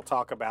hearing people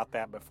talk about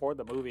that before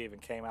the movie even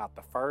came out.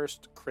 The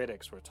first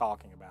critics were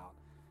talking about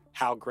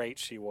how great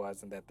she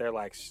was, and that they're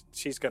like,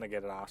 she's going to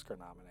get an Oscar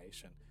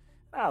nomination.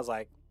 And I was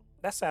like,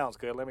 that sounds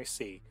good. Let me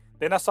see.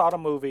 Then I saw the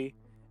movie,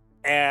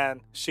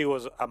 and she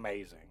was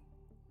amazing.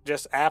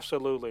 Just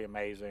absolutely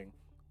amazing.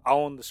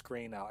 on the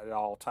screen at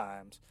all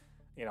times.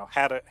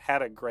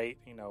 Had a great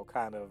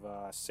kind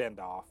of send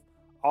off,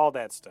 all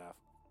that stuff,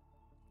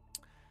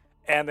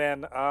 and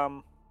then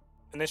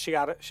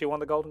she won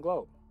the Golden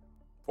Globe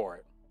for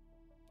it.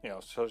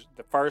 So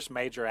the first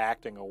major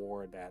acting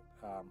award that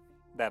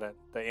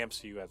the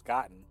MCU has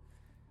gotten.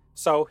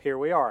 So here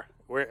we are.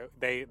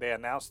 They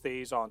announced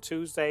these on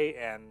Tuesday,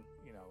 and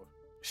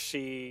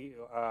she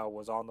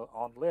was on the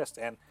list,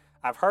 and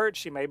I've heard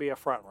she may be a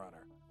front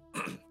runner.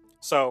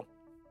 So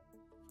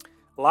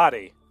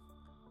Lottie,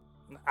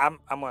 I'm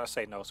going to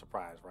say no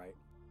surprise, right?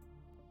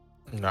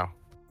 No,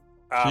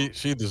 Um,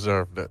 she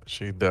deserved it.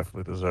 She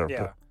definitely deserved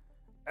it.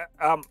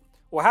 yeah.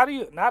 Well, how do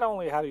you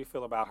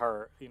feel about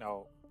her?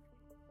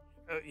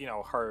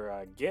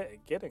 Her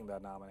getting the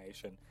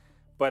nomination,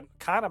 but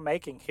kind of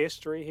making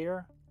history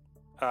here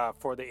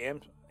for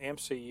the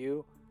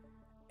MCU.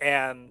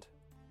 And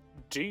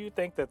do you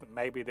think that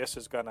maybe this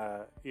is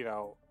gonna,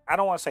 I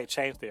don't want to say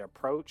change the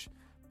approach,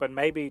 but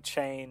maybe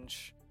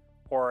change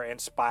or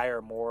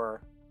inspire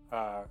more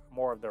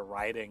of the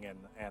writing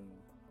and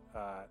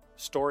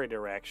story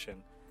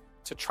direction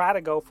to try to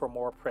go for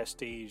more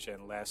prestige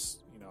and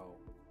less,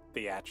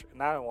 theatric.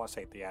 And I don't want to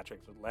say theatrics,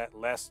 but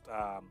less,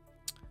 not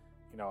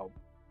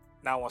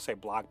want to say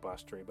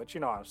blockbustery, but you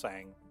know what I'm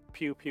saying,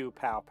 pew pew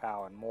pow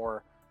pow, and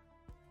more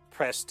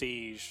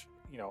prestige,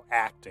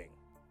 acting.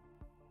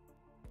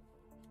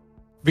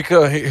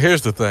 Because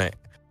here's the thing: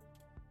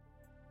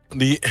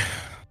 the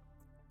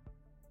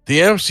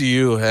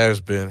MCU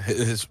has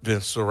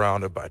been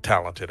surrounded by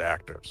talented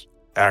actors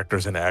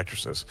and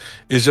actresses.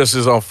 It's just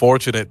as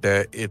unfortunate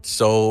that it's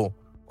so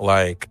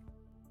like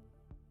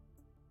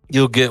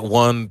you'll get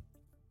one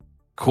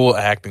cool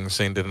acting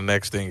scene, then the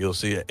next thing you'll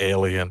see an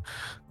alien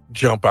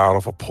jump out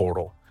of a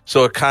portal.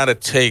 So it kind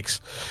of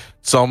takes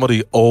some of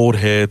the old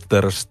heads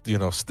that are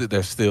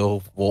that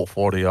still vote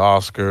for the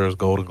Oscars,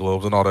 Golden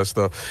Globes, and all that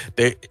stuff.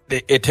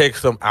 It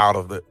takes them out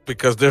of it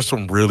because there's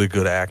some really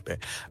good acting.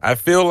 I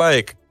feel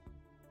like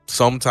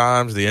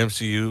sometimes the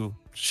MCU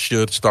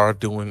should start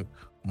doing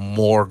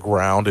more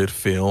grounded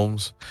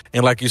films,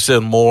 and like you said,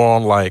 more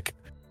on like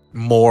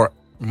more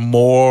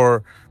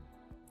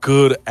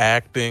good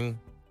acting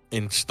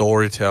in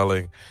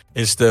storytelling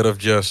instead of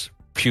just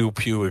pew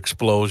pew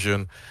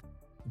explosion,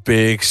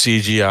 big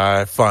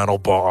CGI final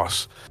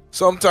boss.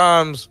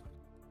 Sometimes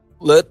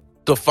let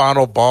the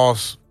final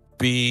boss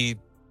be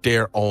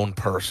their own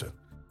person,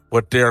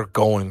 what they're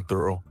going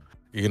through,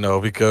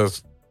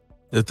 because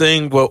the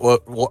thing,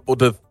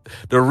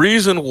 the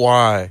reason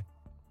why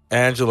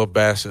Angela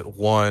Bassett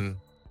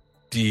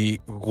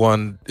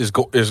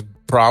is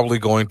probably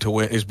going to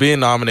win, is being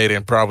nominated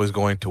and probably is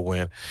going to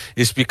win,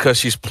 is because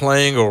she's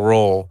playing a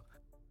role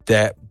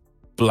that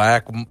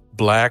black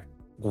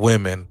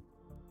women,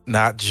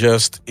 not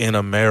just in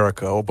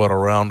America but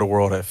around the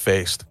world, have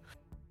faced.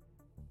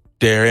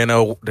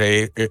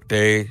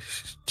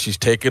 She's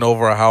taken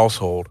over a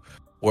household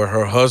where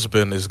her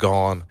husband is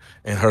gone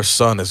and her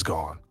son is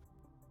gone.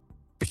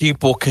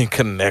 People can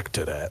connect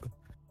to that.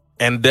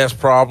 And that's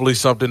probably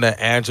something that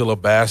Angela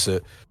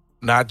Bassett,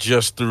 not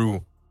just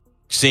through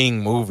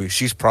seeing movies,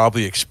 she's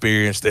probably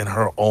experienced in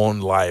her own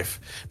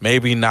life.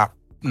 Maybe not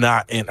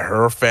in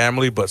her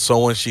family, but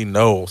someone she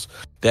knows.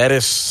 That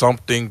is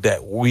something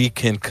that we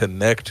can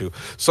connect to.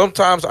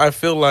 Sometimes I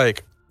feel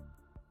like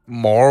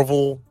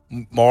Marvel,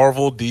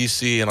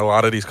 DC, and a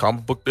lot of these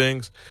comic book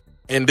things,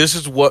 and this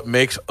is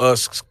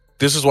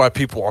why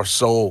people are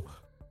so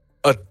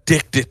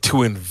addicted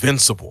to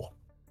Invincible.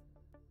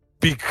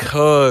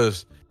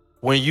 Because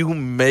when you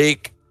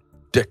make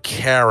the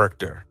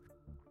character,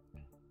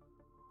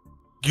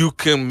 you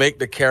can make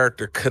the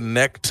character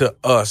connect to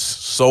us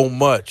so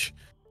much.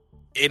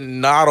 It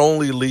not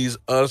only leads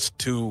us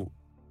to,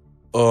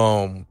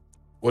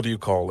 what do you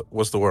call it?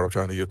 What's the word I'm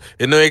trying to use?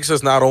 It makes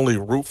us not only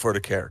root for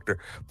the character,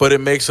 but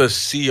it makes us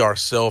see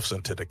ourselves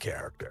into the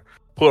character,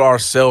 put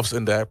ourselves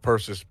in that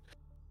person's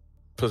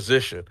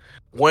position.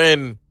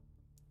 When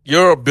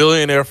you're a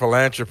billionaire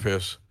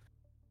philanthropist,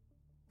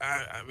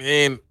 I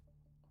mean,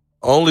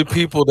 only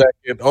people that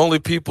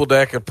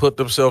can put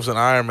themselves in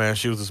Iron Man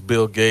shoes is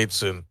Bill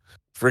Gates and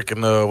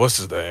freaking what's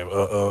his name,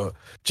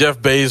 Jeff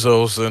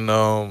Bezos,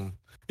 and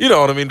you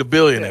know what I mean, the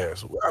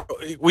billionaires.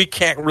 Yeah. We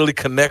can't really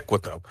connect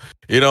with them.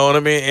 You know what I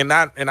mean? And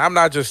I'm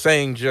not just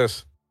saying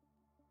just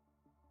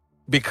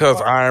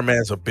because Iron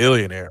Man's a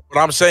billionaire, but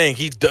I'm saying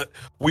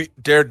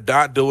they're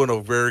not doing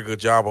a very good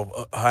job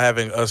of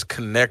having us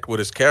connect with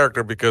his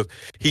character because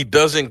he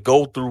doesn't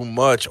go through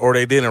much, or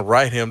they didn't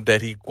write him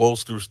that he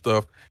goes through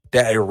stuff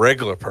that a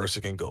regular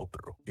person can go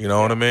through. You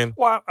know what I mean?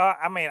 Well,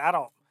 I mean,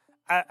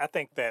 I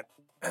think that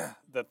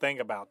the thing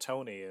about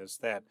Tony is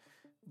that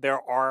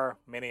there are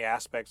many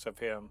aspects of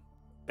him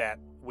that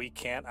we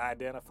can't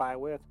identify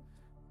with,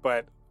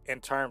 but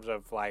in terms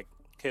of like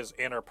his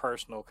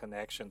interpersonal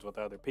connections with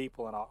other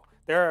people and all,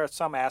 there are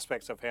some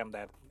aspects of him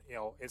that,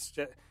 it's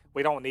just,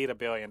 we don't need $1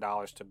 billion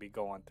to be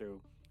going through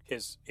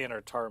his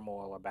inner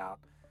turmoil about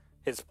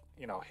his,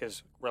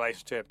 his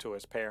relationship to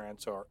his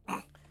parents, or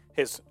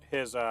his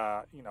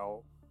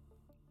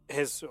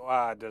his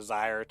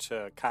desire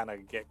to kind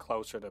of get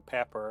closer to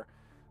Pepper,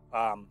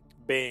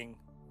 being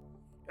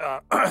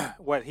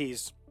what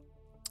he's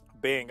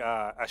being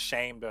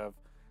ashamed of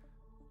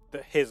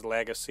his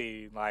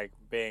legacy, like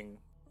being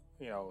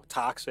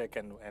toxic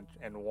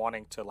and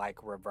wanting to like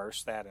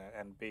reverse that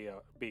and be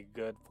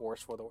good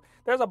force for the world.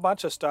 There's a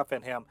bunch of stuff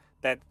in him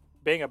that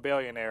being a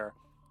billionaire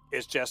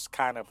is just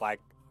kind of like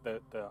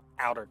the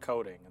outer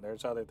coating, and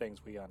there's other things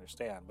we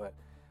understand, but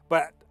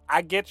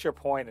I get your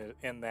point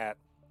in that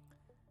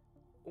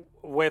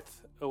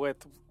with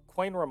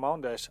Queen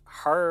Ramonda,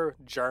 her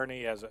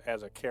journey as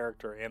a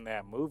character in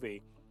that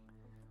movie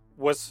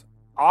was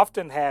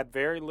often had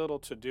very little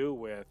to do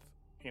with,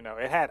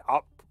 it had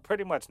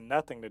pretty much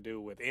nothing to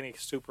do with any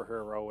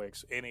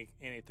superheroics,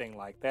 anything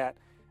like that,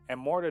 and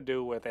more to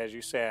do with, as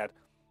you said,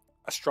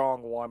 a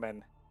strong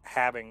woman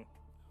having,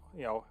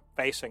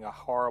 facing a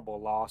horrible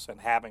loss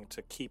and having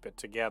to keep it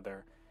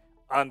together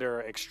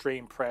under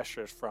extreme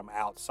pressures from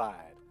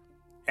outside,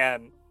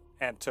 and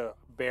to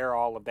bear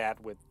all of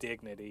that with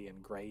dignity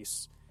and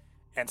grace,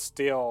 and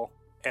still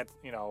at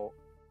in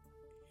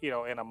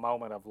a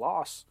moment of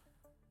loss,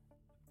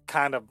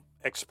 kind of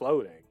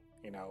exploding,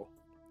 in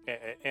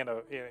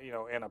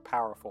a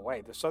powerful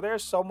way. So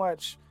there's so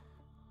much,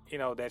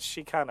 that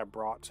she kind of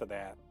brought to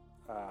that,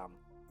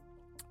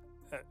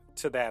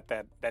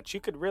 that you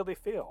could really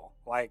feel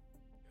like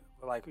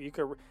you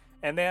could,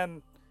 and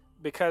then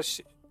because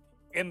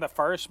in the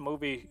first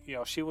movie,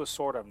 she was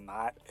sort of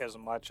not as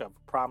much of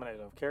prominent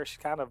of character. She's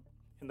kind of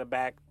in the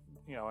back,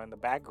 in the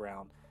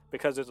background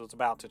because it was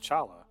about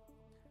T'Challa.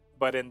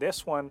 But in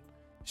this one,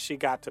 she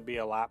got to be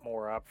a lot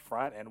more up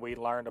front, and we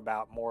learned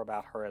more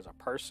about her as a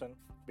person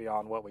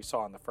beyond what we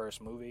saw in the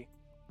first movie.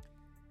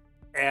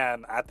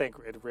 And I think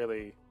it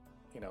really,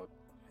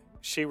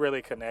 she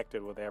really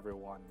connected with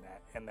everyone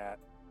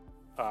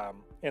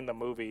in the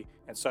movie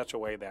in such a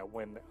way that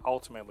when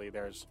ultimately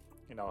there's,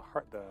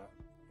 her, the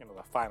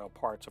final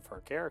parts of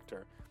her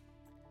character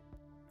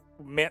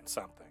meant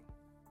something.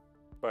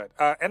 But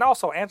and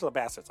also Angela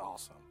Bassett's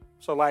awesome.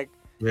 So like,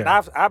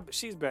 Yeah. and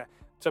she's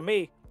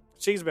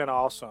been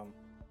awesome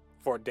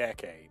for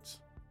decades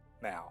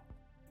now,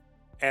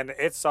 and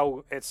it's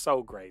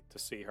so great to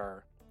see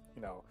her.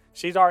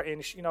 She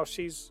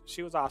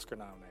was Oscar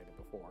nominated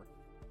before.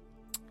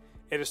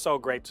 It is so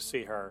great to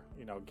see her,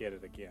 get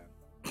it again,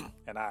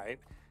 and I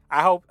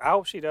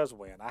hope she does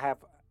win. I have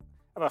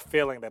a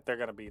feeling that they're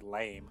going to be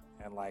lame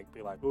and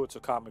be like, "Ooh, it's a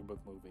comic book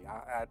movie."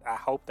 I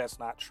hope that's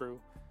not true,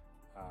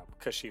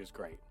 because she was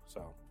great.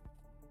 So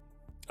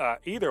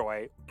either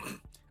way,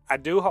 I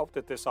do hope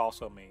that this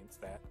also means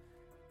that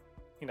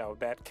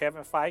that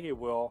Kevin Feige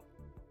will,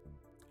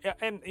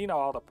 and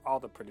all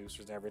the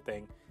producers and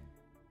everything,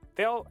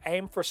 they'll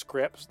aim for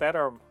scripts that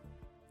are,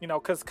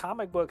 because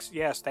comic books,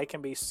 yes, they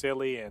can be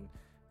silly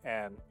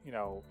and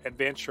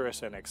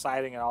adventurous and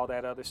exciting and all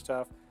that other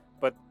stuff,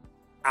 but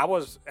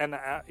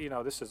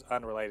this is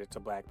unrelated to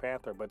Black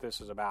Panther, but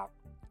this is about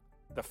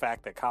the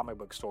fact that comic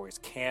book stories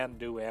can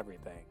do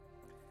everything.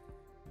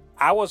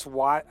 I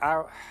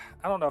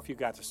don't know if you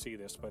got to see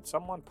this, but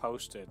someone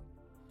posted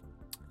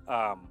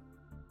a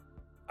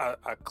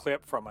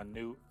clip from the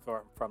new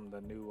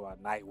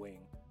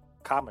Nightwing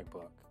comic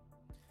book,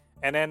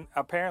 and then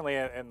apparently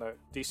in the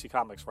DC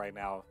Comics right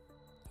now,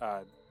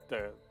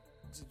 the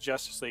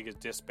Justice League is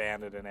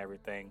disbanded and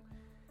everything,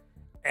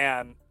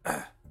 and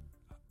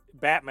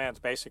Batman's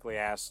basically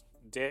asked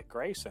Dick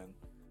Grayson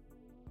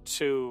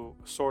to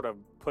sort of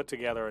put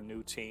together a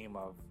new team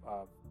of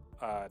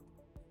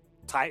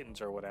Titans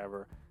or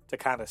whatever to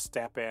kind of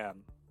step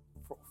in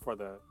for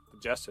the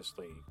Justice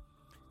League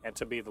and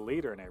to be the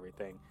leader and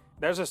everything.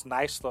 There's this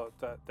nice little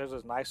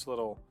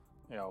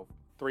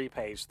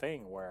 3-page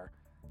thing where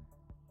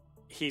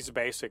he's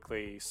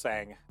basically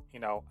saying,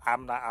 I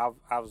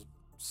was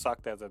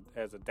sucked as a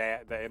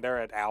dad, and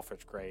they're at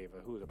Alfred's grave,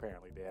 who's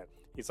apparently dead.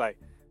 He's like,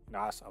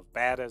 I was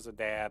bad as a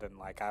dad, and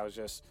like I was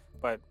just,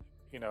 but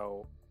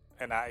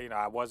and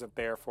I wasn't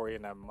there for you,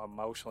 and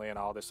emotionally and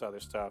all this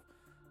other stuff.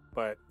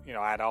 But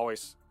I'd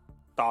always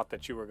thought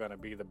that you were going to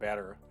be the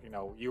better,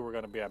 you were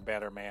going to be a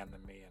better man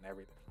than me and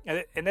everything.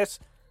 And this,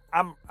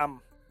 I'm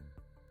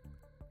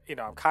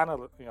kind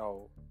of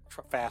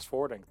fast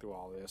forwarding through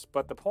all this,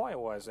 but the point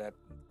was that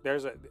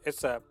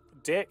it's a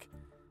Dick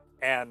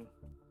and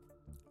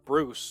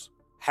Bruce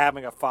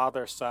having a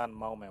father-son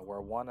moment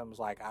where one of them's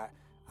like, I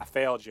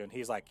failed you, and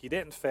he's like, you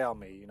didn't fail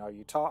me,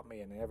 you taught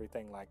me and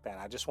everything like that.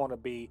 I just want to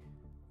be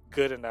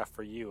good enough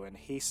for you. And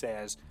he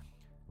says,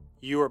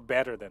 you are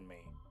better than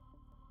me,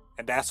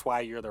 and that's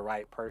why you're the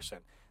right person.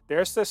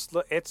 There's this,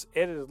 it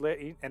is,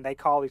 and they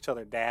call each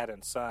other dad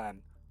and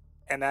son,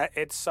 and it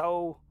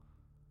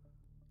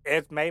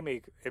made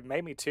me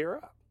tear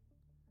up,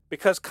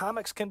 because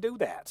comics can do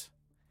that,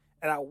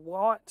 and I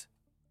want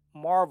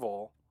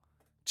Marvel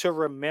to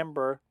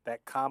remember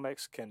that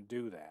comics can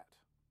do that,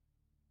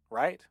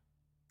 right?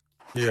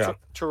 Yeah.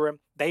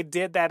 They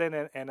did that in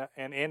an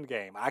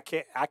Endgame.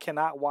 I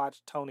cannot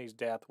watch Tony's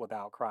death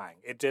without crying.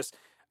 It just,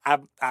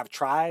 I've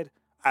tried.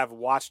 I've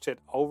watched it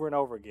over and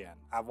over again.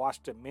 I've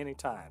watched it many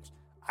times.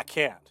 I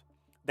can't.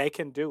 They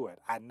can do it.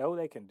 I know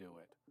they can do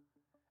it.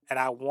 And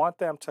I want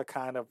them to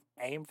kind of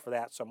aim for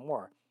that some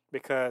more,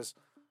 because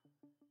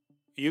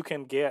you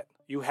can get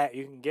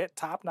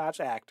top-notch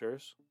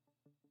actors.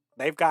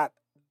 They've got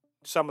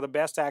some of the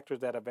best actors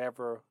that have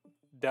ever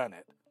done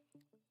it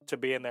to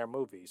be in their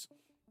movies.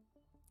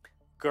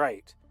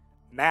 Great.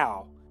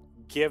 Now,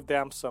 give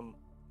them some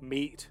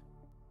meat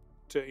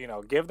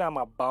to, give them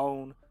a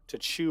bone to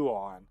chew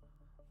on.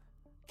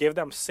 Give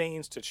them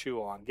scenes to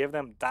chew on. Give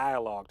them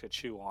dialogue to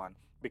chew on,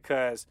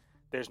 because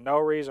there's no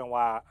reason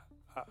why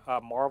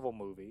a Marvel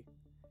movie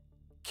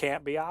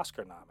can't be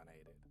Oscar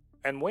nominated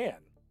and win.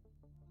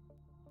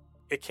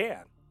 It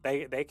can.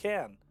 They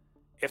can.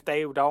 If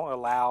they don't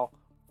allow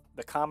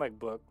the comic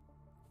book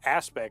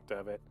aspect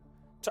of it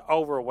to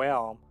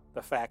overwhelm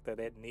the fact that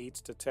it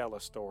needs to tell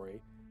a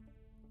story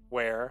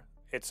where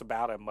it's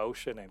about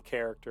emotion and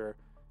character,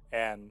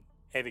 and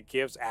it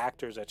gives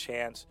actors a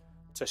chance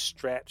to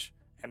stretch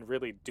and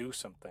really do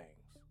some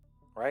things,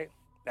 right?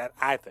 That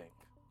I think.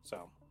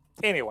 So,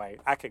 anyway,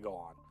 I could go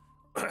on.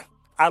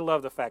 I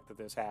love the fact that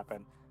this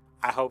happened.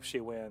 I hope she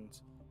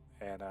wins,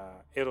 and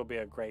it'll be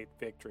a great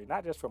victory,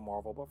 not just for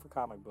Marvel, but for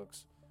comic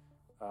books,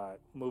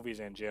 movies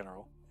in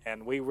general.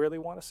 And we really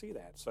want to see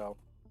that. So,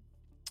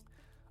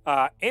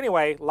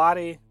 anyway,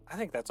 Lottie, I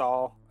think that's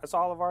all. That's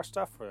all of our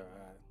stuff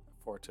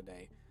for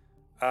today.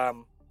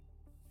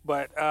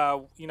 But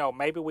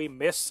maybe we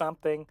missed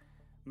something.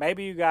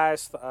 Maybe you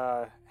guys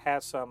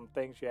had some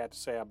things you had to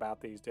say about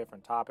these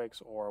different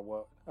topics,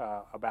 or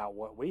about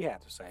what we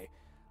had to say.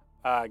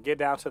 Get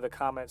down to the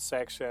comments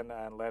section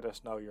and let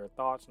us know your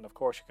thoughts. And, of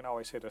course, you can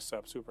always hit us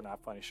up,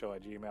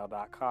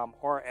 supernotfunnyshow@gmail.com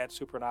or at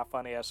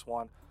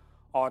supernotfunnys1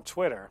 on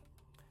Twitter.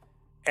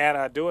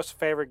 And do us a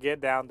favor,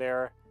 get down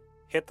there,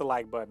 hit the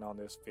like button on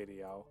this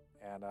video,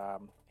 and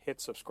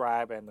hit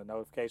subscribe and the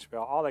notification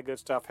bell. All that good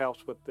stuff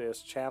helps with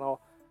this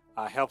channel,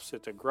 helps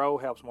it to grow,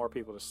 helps more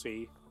people to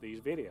see these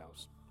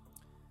videos.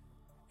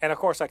 And, of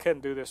course, I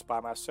couldn't do this by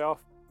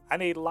myself. I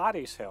need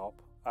Lottie's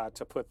help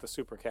to put the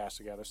Supercast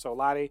together. So,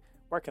 Lottie,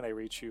 where can they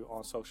reach you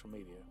on social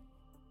media?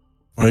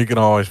 Well, you can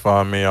always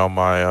find me on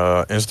my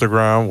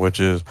Instagram, which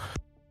is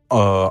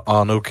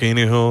Anu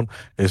Kinihun.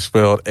 It's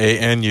spelled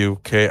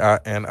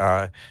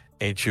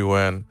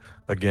ANUKINIHUN.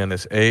 Again,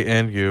 it's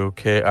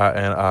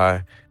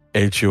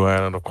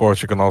ANUKINIHUN. And of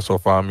course, you can also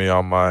find me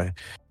on my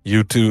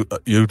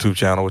YouTube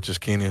channel, which is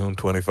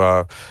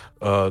Kinihun25.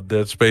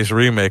 Dead Space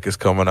Remake is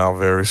coming out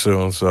very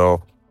soon.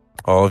 So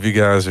all of you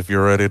guys, if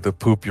you're ready to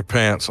poop your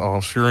pants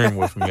on stream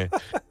with me,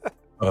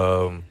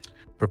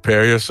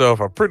 prepare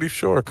yourself. I'm pretty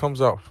sure it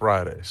comes out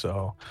Friday.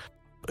 So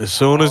as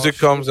soon as it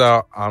comes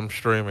out, I'm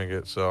streaming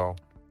it. So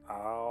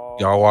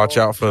y'all watch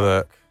out for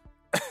that.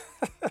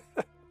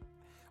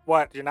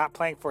 What? You're not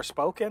playing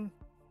Forspoken?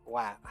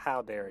 Wow.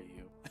 How dare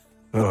you?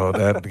 Oh,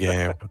 that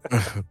game.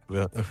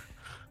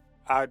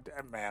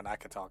 Man, I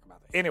could talk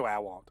about that. Anyway, I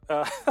won't.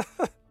 All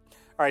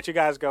right, you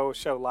guys go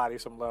show Lottie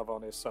some love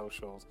on his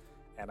socials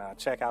and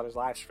check out his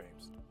live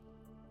streams.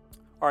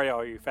 All right,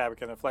 all you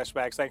Fabric and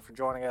Fleshbags, thanks for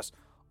joining us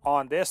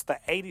on this, the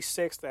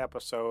 86th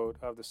episode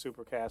of the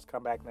Supercast.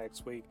 Come back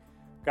next week.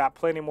 Got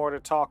plenty more to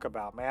talk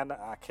about, man.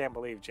 I can't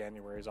believe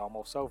January is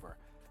almost over.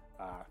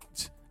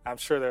 I'm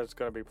sure there's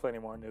going to be plenty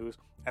more news.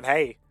 And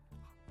hey,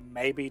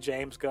 maybe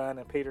James Gunn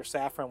and Peter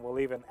Safran will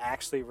even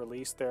actually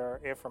release their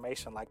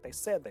information like they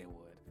said they would.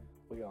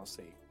 We're going to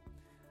see.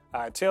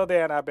 Until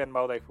then, I've been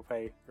Mo De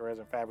Coupe, your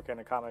resident fabricator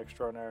and comic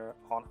extraordinaire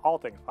on all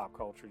things pop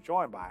culture,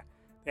 joined by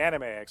the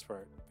anime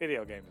expert,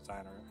 video game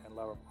designer, and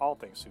lover of all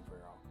things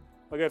superhero,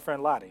 my good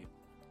friend Lottie.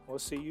 We'll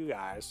see you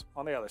guys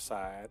on the other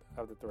side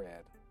of the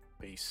thread.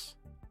 Peace.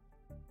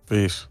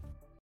 Peace.